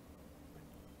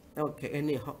 Okay,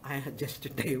 anyhow, I have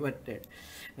just diverted.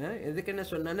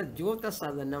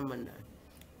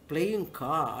 Playing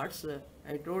cards,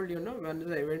 I told you,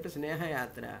 when I went to Sneha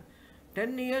Yatra,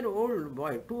 10-year-old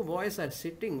boy, two boys are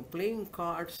sitting playing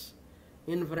cards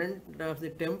in front of the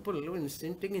temple,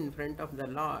 sitting in front of the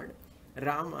Lord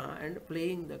Rama and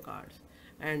playing the cards.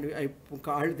 And I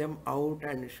called them out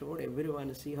and showed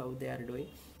everyone, see how they are doing.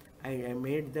 I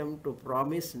made them to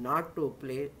promise not to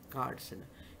play cards.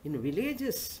 In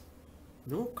villages,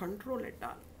 no control at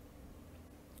all.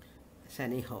 So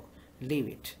anyhow, leave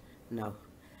it now.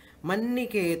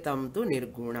 Manniketam tu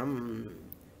nirgunam.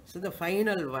 So the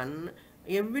final one,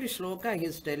 every shloka he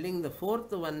is telling, the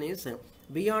fourth one is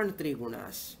beyond three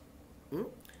gunas.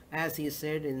 As he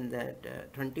said in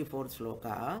that 24th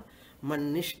shloka,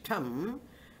 Mannishtham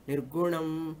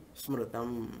nirgunam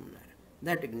smrutam.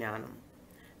 That jnanam.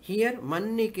 Here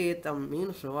Manniketam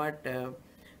means what?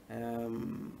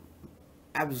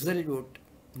 Absolute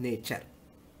nature.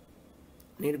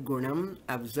 Nirgunam,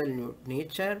 absolute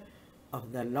nature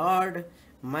of the Lord,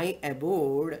 my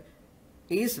abode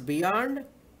is beyond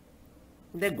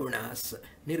the gunas.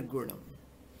 Nirgunam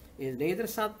is neither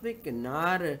sattvic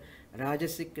nor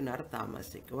rajasic nor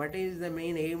tamasic. What is the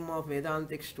main aim of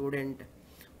Vedantic student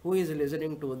who is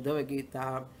listening to Uddhava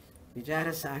Gita,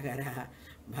 Vichara Sagara,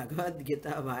 Bhagavad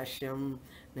Gita Bhashyam,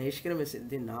 Naishkrama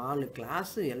Siddhi, 4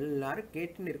 class ellaru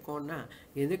kettu irkona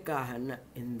edukkaha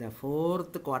in the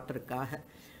 4th quarter kaha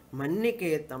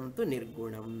Manniketam tu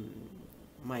nirgunam.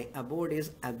 My abode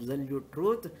is absolute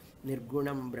truth,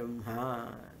 nirgunam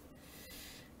brahma.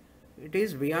 It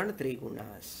is beyond 3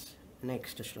 gunas.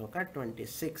 Next shloka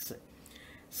 26.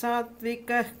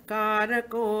 Satvikah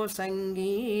karako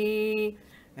sangi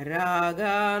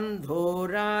ragandho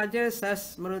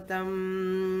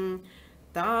rajasasmrutam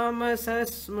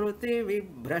tamasasmruti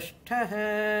vibhrashtah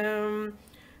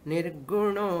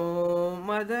nirguno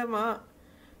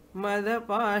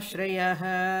madapashrayah.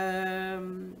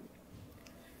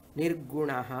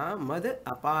 Nirgunaha mad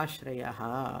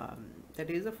apashrayaha. That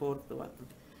is the fourth one.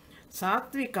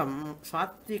 Satvikaha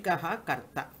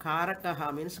karta.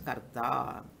 Karakaha means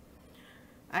karta.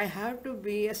 I have to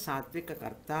be a sattvika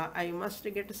karta. I must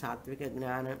get sattvika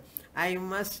jnana. I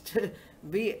must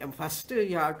be, first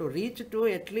you have to reach to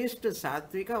at least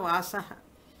sattvika vasaha.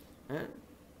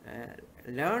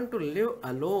 Learn to live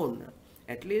alone.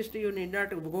 At least you need not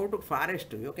go to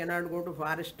forest. You cannot go to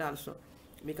forest also,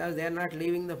 because they are not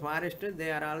leaving the forest.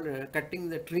 They are all cutting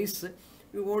the trees.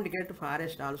 You won't get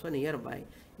forest also nearby.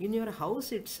 In your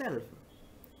house itself,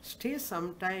 stay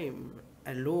some time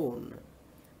alone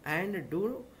and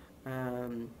do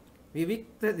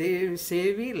Vivikta Devi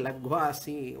Sevi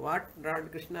Lagvasi. What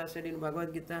Lord Krishna said in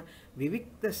Bhagavad Gita?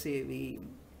 Vivikta Sevi.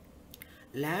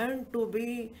 Learn to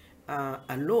be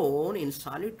alone in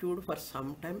solitude for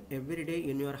some time every day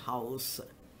in your house.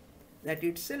 That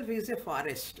itself is a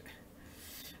forest.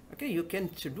 Okay, you can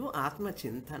do Atma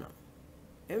Chintana.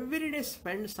 Every day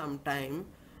spend some time.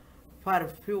 For a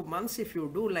few months, if you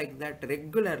do like that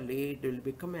regularly, it will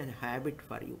become a habit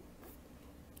for you.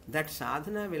 That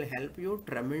sadhana will help you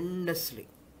tremendously.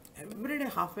 Every day,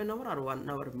 half an hour or 1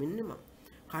 hour minimum.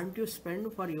 Can't you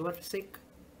spend for your sake?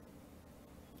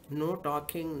 No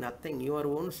talking, nothing. Your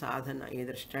own sadhana,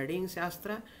 either studying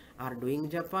Shastra or doing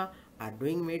japa or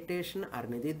doing meditation or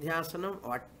nididhyasanam,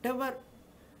 whatever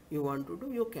you want to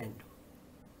do, you can do.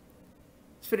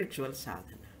 Spiritual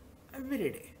sadhana. Every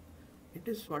day. It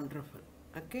is wonderful.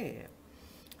 Okay.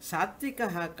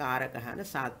 Satvikaha karakaha,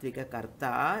 sattvika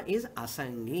karta is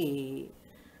asangi.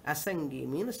 Asangi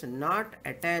means not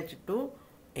attached to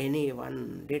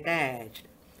anyone, detached.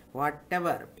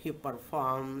 Whatever he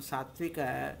performs,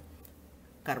 sattvika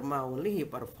karma only he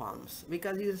performs.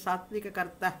 Because he is sattvika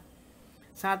karta.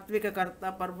 Sattvika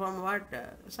karta perform what?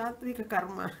 Sattvika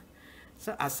karma.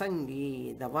 So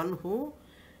asangi, the one who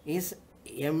is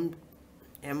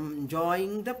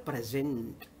enjoying the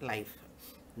present life.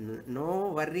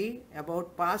 No worry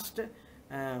about past,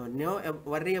 no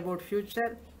worry about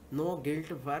future, no guilt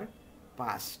for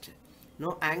past,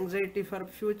 no anxiety for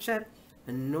future,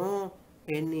 no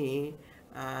any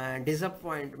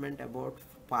disappointment about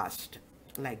past,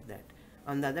 like that.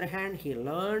 On the other hand, he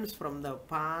learns from the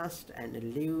past and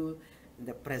live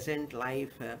the present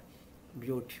life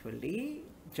beautifully,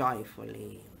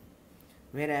 joyfully.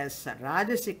 Whereas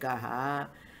Rajasikaha,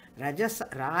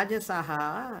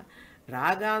 Rajasaha,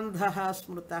 Ragandhaha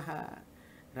Smrutaha.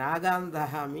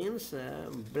 Ragandhaha means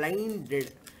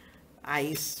blinded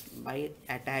eyes by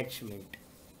attachment.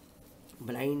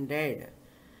 Blinded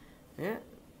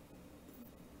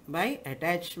by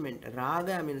attachment.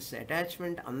 Raga means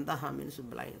attachment, Andhaha means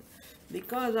blind.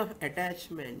 Because of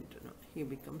attachment, he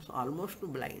becomes almost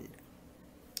blind.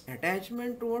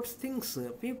 Attachment towards things,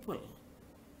 people.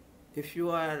 If you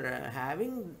are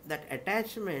having that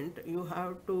attachment, you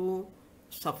have to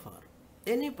suffer.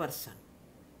 Any person.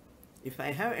 If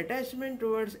I have attachment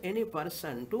towards any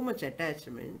person, too much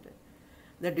attachment,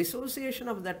 the dissociation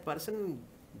of that person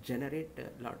generate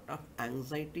a lot of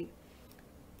anxiety,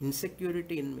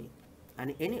 insecurity in me,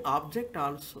 and any object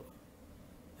also.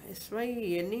 That's why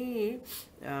any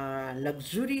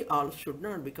luxury also should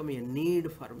not become a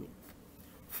need for me.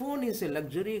 Phone is a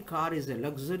luxury, car is a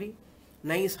luxury,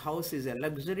 nice house is a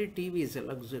luxury, TV is a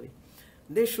luxury.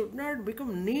 They should not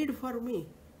become need for me.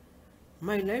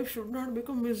 My life should not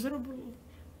become miserable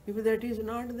if that is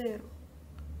not there.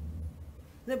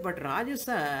 But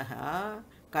Rajasa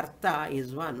Karta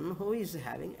is one who is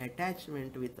having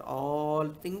attachment with all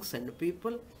things and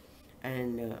people,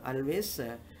 and always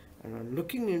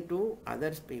looking into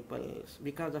other people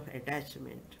because of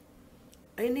attachment.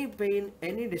 Any pain,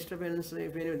 any disturbance,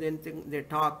 if anything they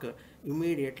talk,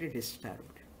 immediately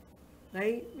disturbed.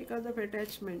 Right? Because of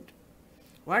attachment.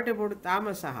 What about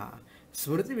Tamasaha?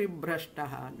 Smriti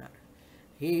Vibhrashtaha.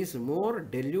 He is more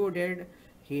deluded.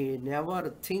 He never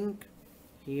think.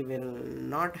 He will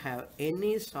not have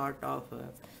any sort of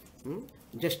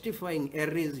justifying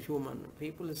error is human.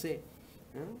 People say,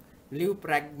 live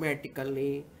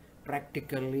pragmatically,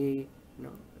 practically.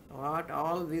 What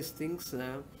all these things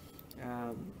are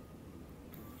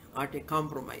a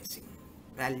compromising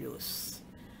values.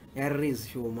 Error is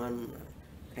human.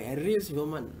 Error is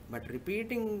human, but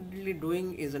repeatedly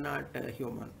doing is not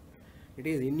human. It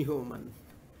is inhuman.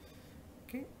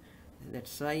 Okay,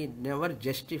 that's why never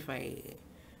justify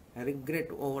regret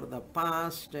over the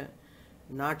past,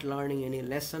 not learning any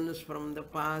lessons from the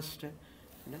past.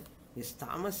 These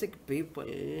tamasic people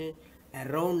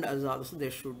around us also, they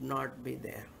should not be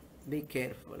there. Be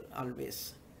careful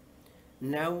always.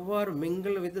 Never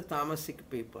mingle with the tamasic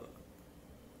people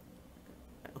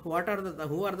who are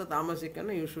the tamasic?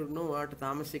 You should know what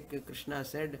tamasic Krishna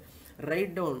said.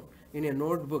 Write down in a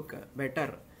notebook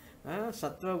better.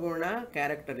 Sattva guna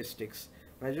characteristics,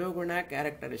 Rajoguna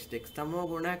characteristics,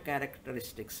 Tamoguna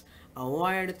characteristics.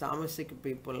 Avoid tamasic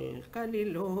people.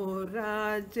 Kalilo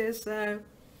Rajasa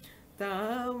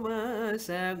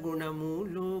Tamasa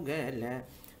Gunamulu Gala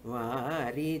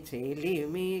Vari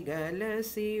Chelimi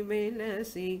Galasi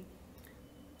Velasi.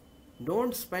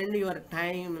 Don't spend your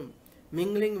time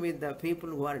mingling with the people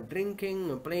who are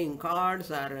drinking, playing cards,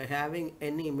 or having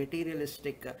any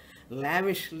materialistic,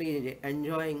 lavishly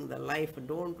enjoying the life.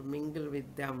 Don't mingle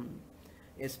with them.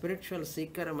 A spiritual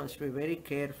seeker must be very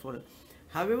careful.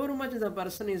 However much the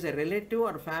person is a relative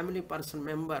or family person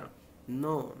member,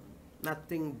 no,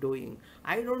 nothing doing.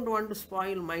 I don't want to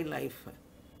spoil my life.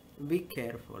 Be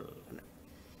careful.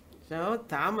 So,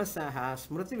 tamasaha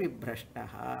smriti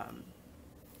vibhrashtaha.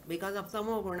 Because of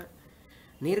tamoguna.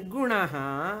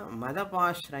 Nirgunaha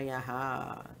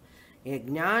madapashrayaha. A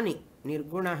jnani.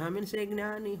 Nirgunaha means a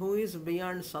jnani who is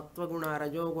beyond sattvaguna,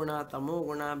 rajoguna,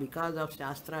 tamoguna. Because of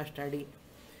shastra study,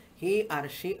 he or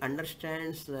she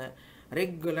understands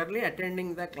regularly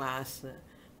attending the class.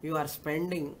 You are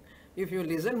spending. If you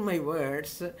listen my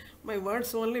words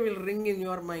only will ring in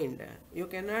your mind. You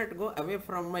cannot go away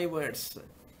from my words.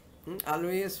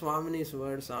 Always Swamini's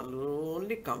words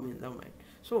only come in the mind.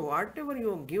 So whatever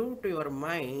you give to your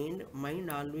mind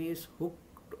always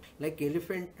hooked like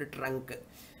elephant trunk.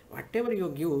 Whatever you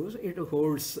give, it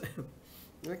holds.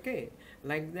 Okay,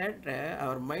 like that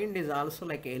our mind is also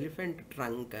like elephant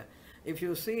trunk. If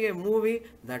you see a movie,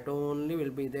 that only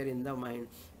will be there in the mind.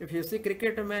 If you see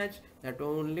cricket match, that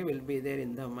only will be there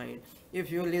in the mind. If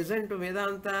you listen to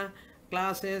Vedanta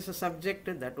classes,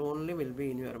 subject, that only will be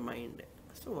in your mind.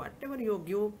 So whatever you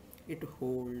give, it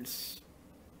holds.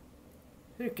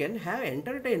 So you can have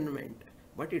entertainment,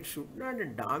 but it should not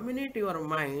dominate your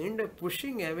mind,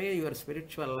 pushing away your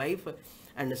spiritual life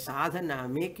and sadhana,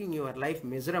 making your life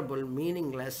miserable,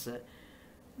 meaningless.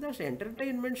 Thus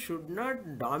entertainment should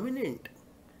not dominate.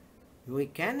 We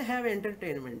can have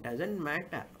entertainment, doesn't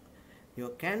matter.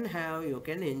 You can have, you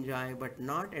can enjoy, but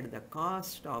not at the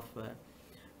cost of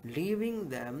leaving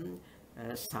them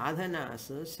sadhanas,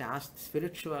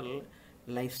 spiritual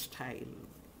lifestyle.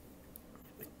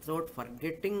 Without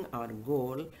forgetting our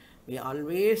goal, we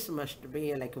always must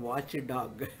be like a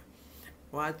watchdog.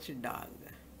 Watchdog.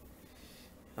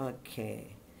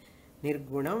 Okay.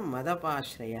 Nirgunam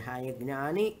madapashrayaha. A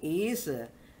jnani is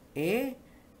a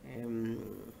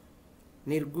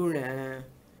nirguna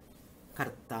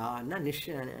karta.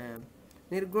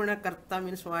 Nirguna karta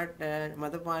means what?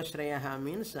 Madapashrayaha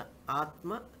means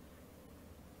atma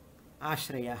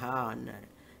ashrayaha.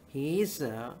 He is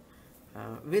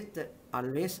with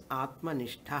always atma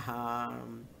nishthaha.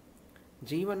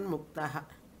 Jivan muktaha.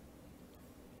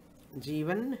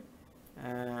 Jivan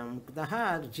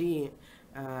muktaha.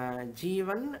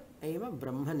 Jivan eva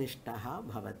brahmanishtaha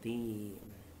bhavati.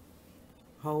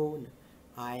 How?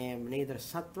 I am neither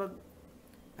sattva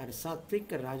or sattvic,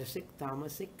 rajasic,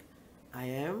 tamasic. I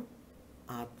am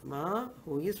Atma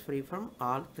who is free from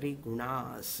all three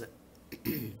gunas.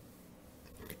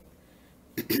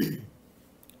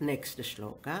 Next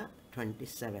shloka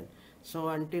 27. So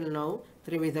until now,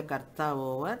 Trividha Karta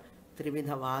over,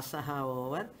 Trividha Vasaha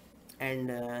over,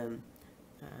 and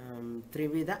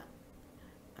Trividha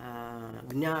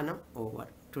Jnanam over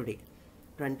today.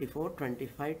 24,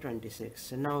 25,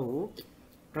 26. Now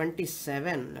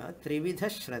 27, Trividha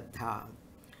Shraddha.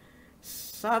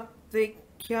 Satvikya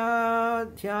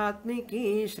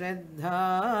Dhyatmiki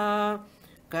Shraddha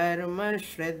Karma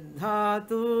Shraddha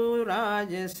tu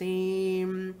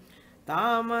Rajasim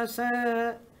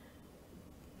Tamasya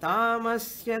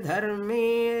Dharme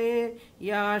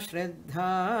Ya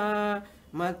Shraddha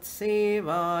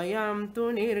Matsevayam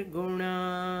tu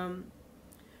Nirguna.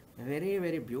 Very,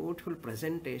 very beautiful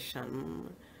presentation.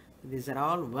 These are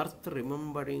all worth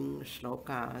remembering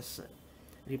shlokas.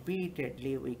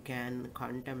 Repeatedly we can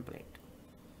contemplate.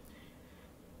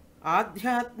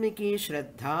 Adhyatmiki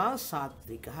Shraddha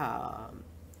Satvika.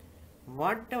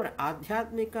 Whatever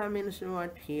Adhyatmika means,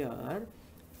 what here?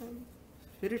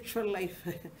 Spiritual life.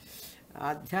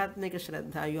 Adhyatmika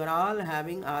Shraddha. You are all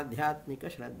having Adhyatmika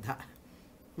Shraddha.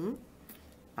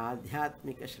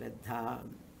 Adhyatmika Shraddha.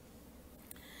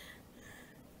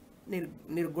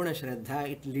 Nirguna Shraddha,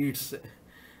 it leads.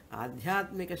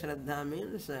 Adhyatmika Shraddha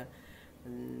means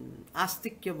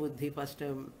Astikya Buddhi, first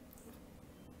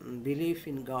belief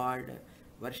in God,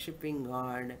 worshipping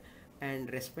God,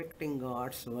 and respecting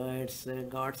God's words,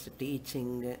 God's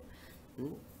teaching,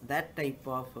 that type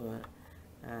of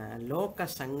Loka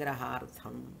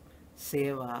Sangrahartham,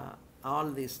 Seva,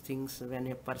 all these things when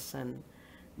a person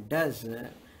does,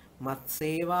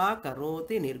 matseva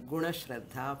karoti nirguna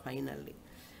shraddha finally.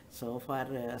 So for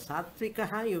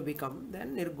satvikaha you become,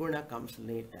 then nirguna comes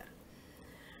later.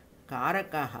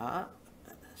 Karakaha,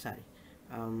 sorry,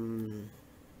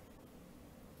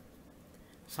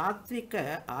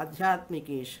 Satvika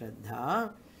Adhyatmiki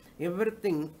Shraddha,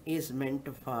 everything is meant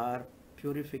for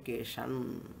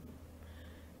purification.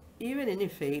 Even any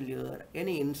failure,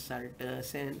 any insult,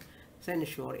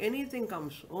 censure, anything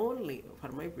comes only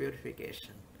for my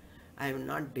purification. I am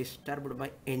not disturbed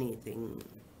by anything.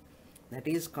 That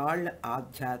is called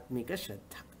Adhyatmika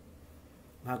Shraddha.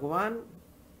 Bhagavan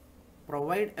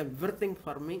provide everything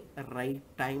for me at right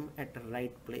time at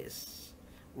right place.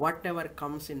 Whatever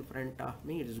comes in front of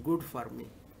me, it is good for me.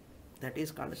 That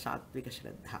is called Satvika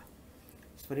Shraddha.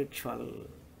 Spiritual.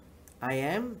 I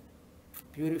am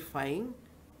purifying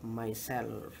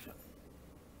myself.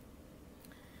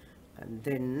 And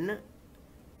then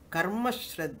Karma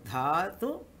Shraddha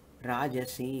to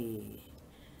Rajasi.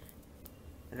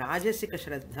 Rajasika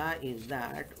Shraddha is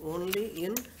that only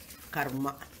in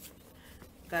karma.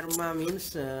 Karma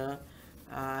means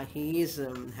he is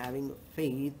having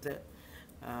faith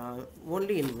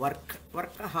only in work,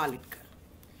 workaholic,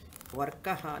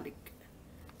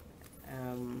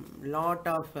 lot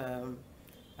of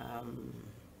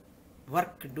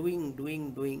work,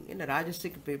 doing. In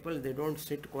Rajasic people, they don't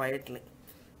sit quietly.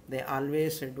 They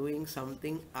always doing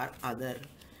something or other.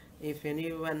 If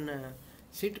anyone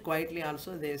sit quietly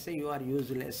also, they say you are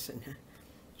useless.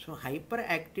 So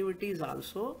hyperactivity is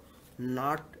also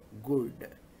not good.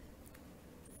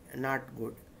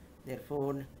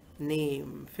 Therefore,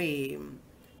 name, fame,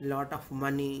 lot of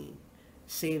money,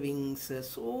 savings,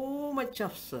 so much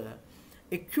of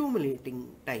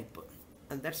accumulating type.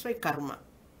 And that's why karma,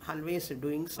 always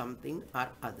doing something or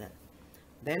other.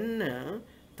 Then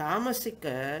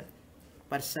tamasika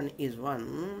person is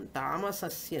one,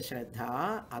 tamasasya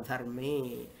shraddha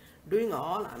adharme, doing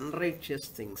all unrighteous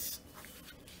things.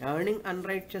 Earning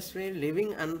unrighteous way,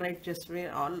 living unrighteous way,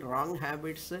 all wrong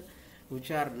habits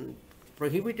which are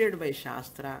prohibited by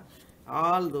Shastra,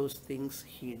 all those things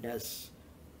he does.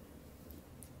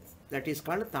 That is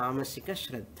called Tamasika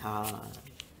Shraddha.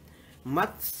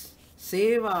 Mats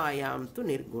Sevayam tu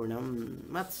Nirgunam.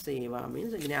 Mats Seva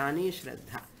means Jnani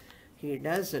Shraddha. He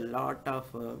does a lot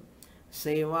of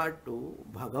Seva to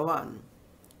Bhagavan.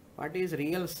 What is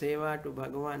real Seva to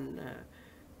Bhagavan?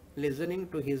 Listening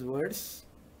to his words,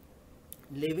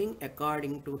 living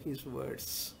according to his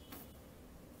words.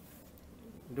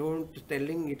 Don't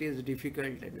telling it is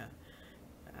difficult.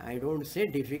 I don't say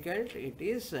difficult. It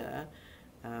is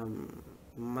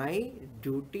my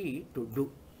duty to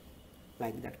do.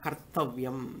 Like that.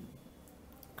 Kartavyam.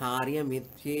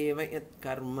 Karyamityeva yat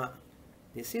karma.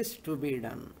 This is to be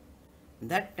done.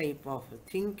 That type of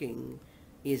thinking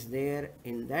is there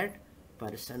in that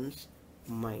person's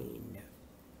mind.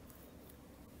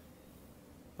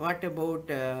 What about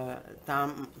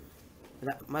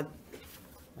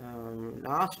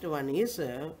last one is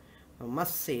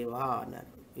Masseva,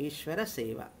 Ishvara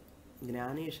Seva.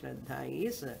 Jnani Shraddha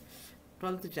is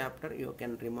 12th chapter, you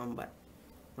can remember.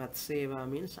 Matseva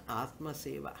means Atma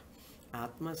Seva.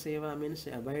 Atma Seva means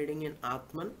abiding in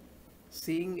Atman,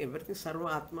 seeing everything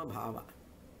Sarva Atma Bhava.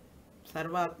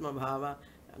 Sarva Atma Bhava,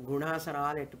 gunas are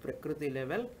all at Prakriti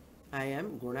level. I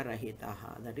am Guna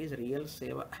Rahitaha. That is real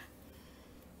Seva.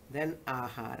 Then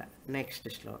Ahara. Next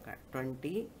shloka,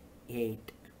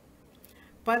 28.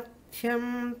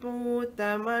 Pathyam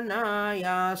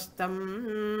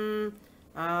putamanayastam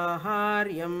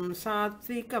aharyam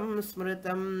satvikam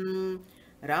smritam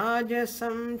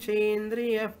rajasam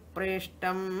chendriya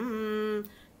preshtam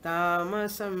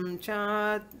tamasam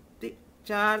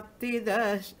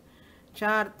chartidash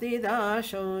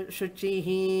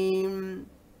shuchihim.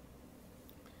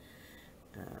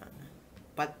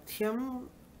 Pathyam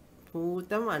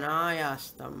Putam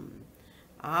anayastam.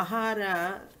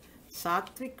 Ahara,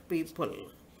 sattvic people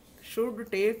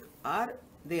should take or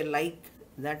they like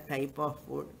that type of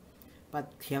food.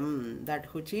 Pathyam, that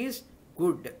which is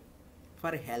good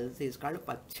for health is called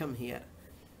pathyam here.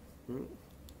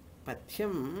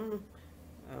 Pathyam,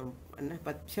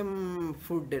 pathyam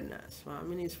food.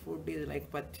 Swamini's food is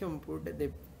like pathyam food. The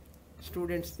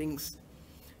students thinks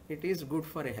it is good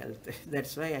for health.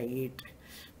 That's why I eat.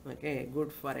 Okay,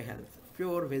 good for health.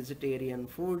 Pure vegetarian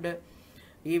food,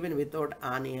 even without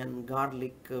onion,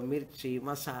 garlic, mirchi,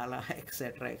 masala,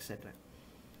 etc., etc.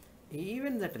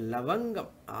 Even that lavangam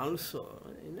also,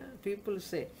 people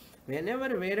say,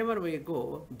 wherever we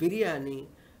go, biryani.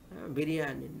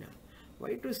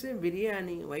 Why to say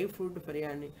biryani? Why food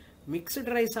biryani? Mixed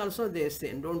rice also they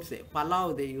say, don't say.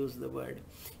 Palav they use the word.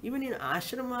 Even in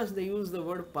ashramas they use the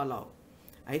word palav.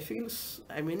 I feel,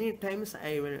 many times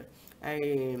I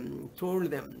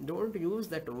told them, don't use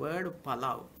that word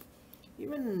palav.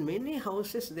 Even many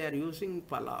houses they are using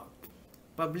palav.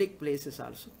 Public places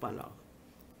also palav.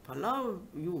 Palav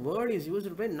word is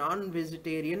used by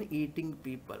non-vegetarian eating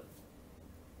people.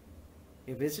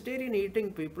 A vegetarian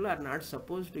eating people are not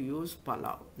supposed to use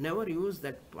palav. Never use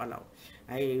that palav.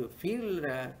 I feel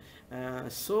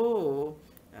so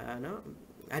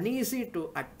uneasy to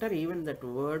utter even that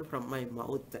word from my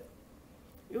mouth.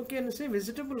 You can say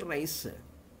vegetable rice.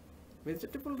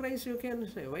 Vegetable rice you can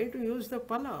say. Why to use the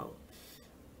palav?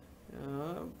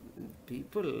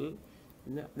 People,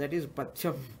 that is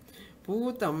pacham.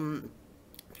 Putam,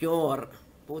 pure.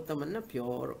 Putam is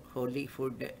pure, holy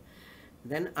food.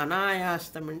 Then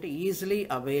anayastam means easily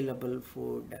available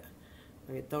food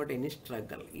without any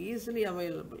struggle. Easily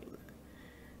available.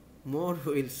 More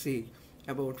we will see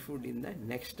about food in the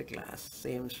next class.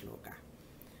 Same shloka.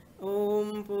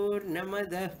 Om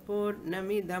Purnamadah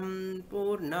Purnamidam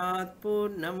Purnat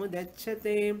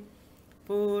Purnamudachyate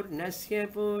Purnasya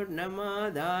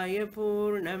Purnamadaya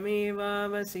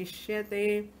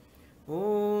Purnamevavasishyate.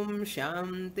 Om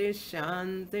Shanti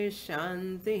Shanti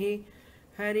Shanti.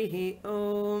 Harihi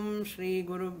Om Shri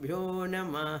Gurubhyo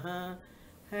Namaha.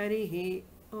 Harihi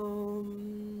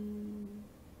Om.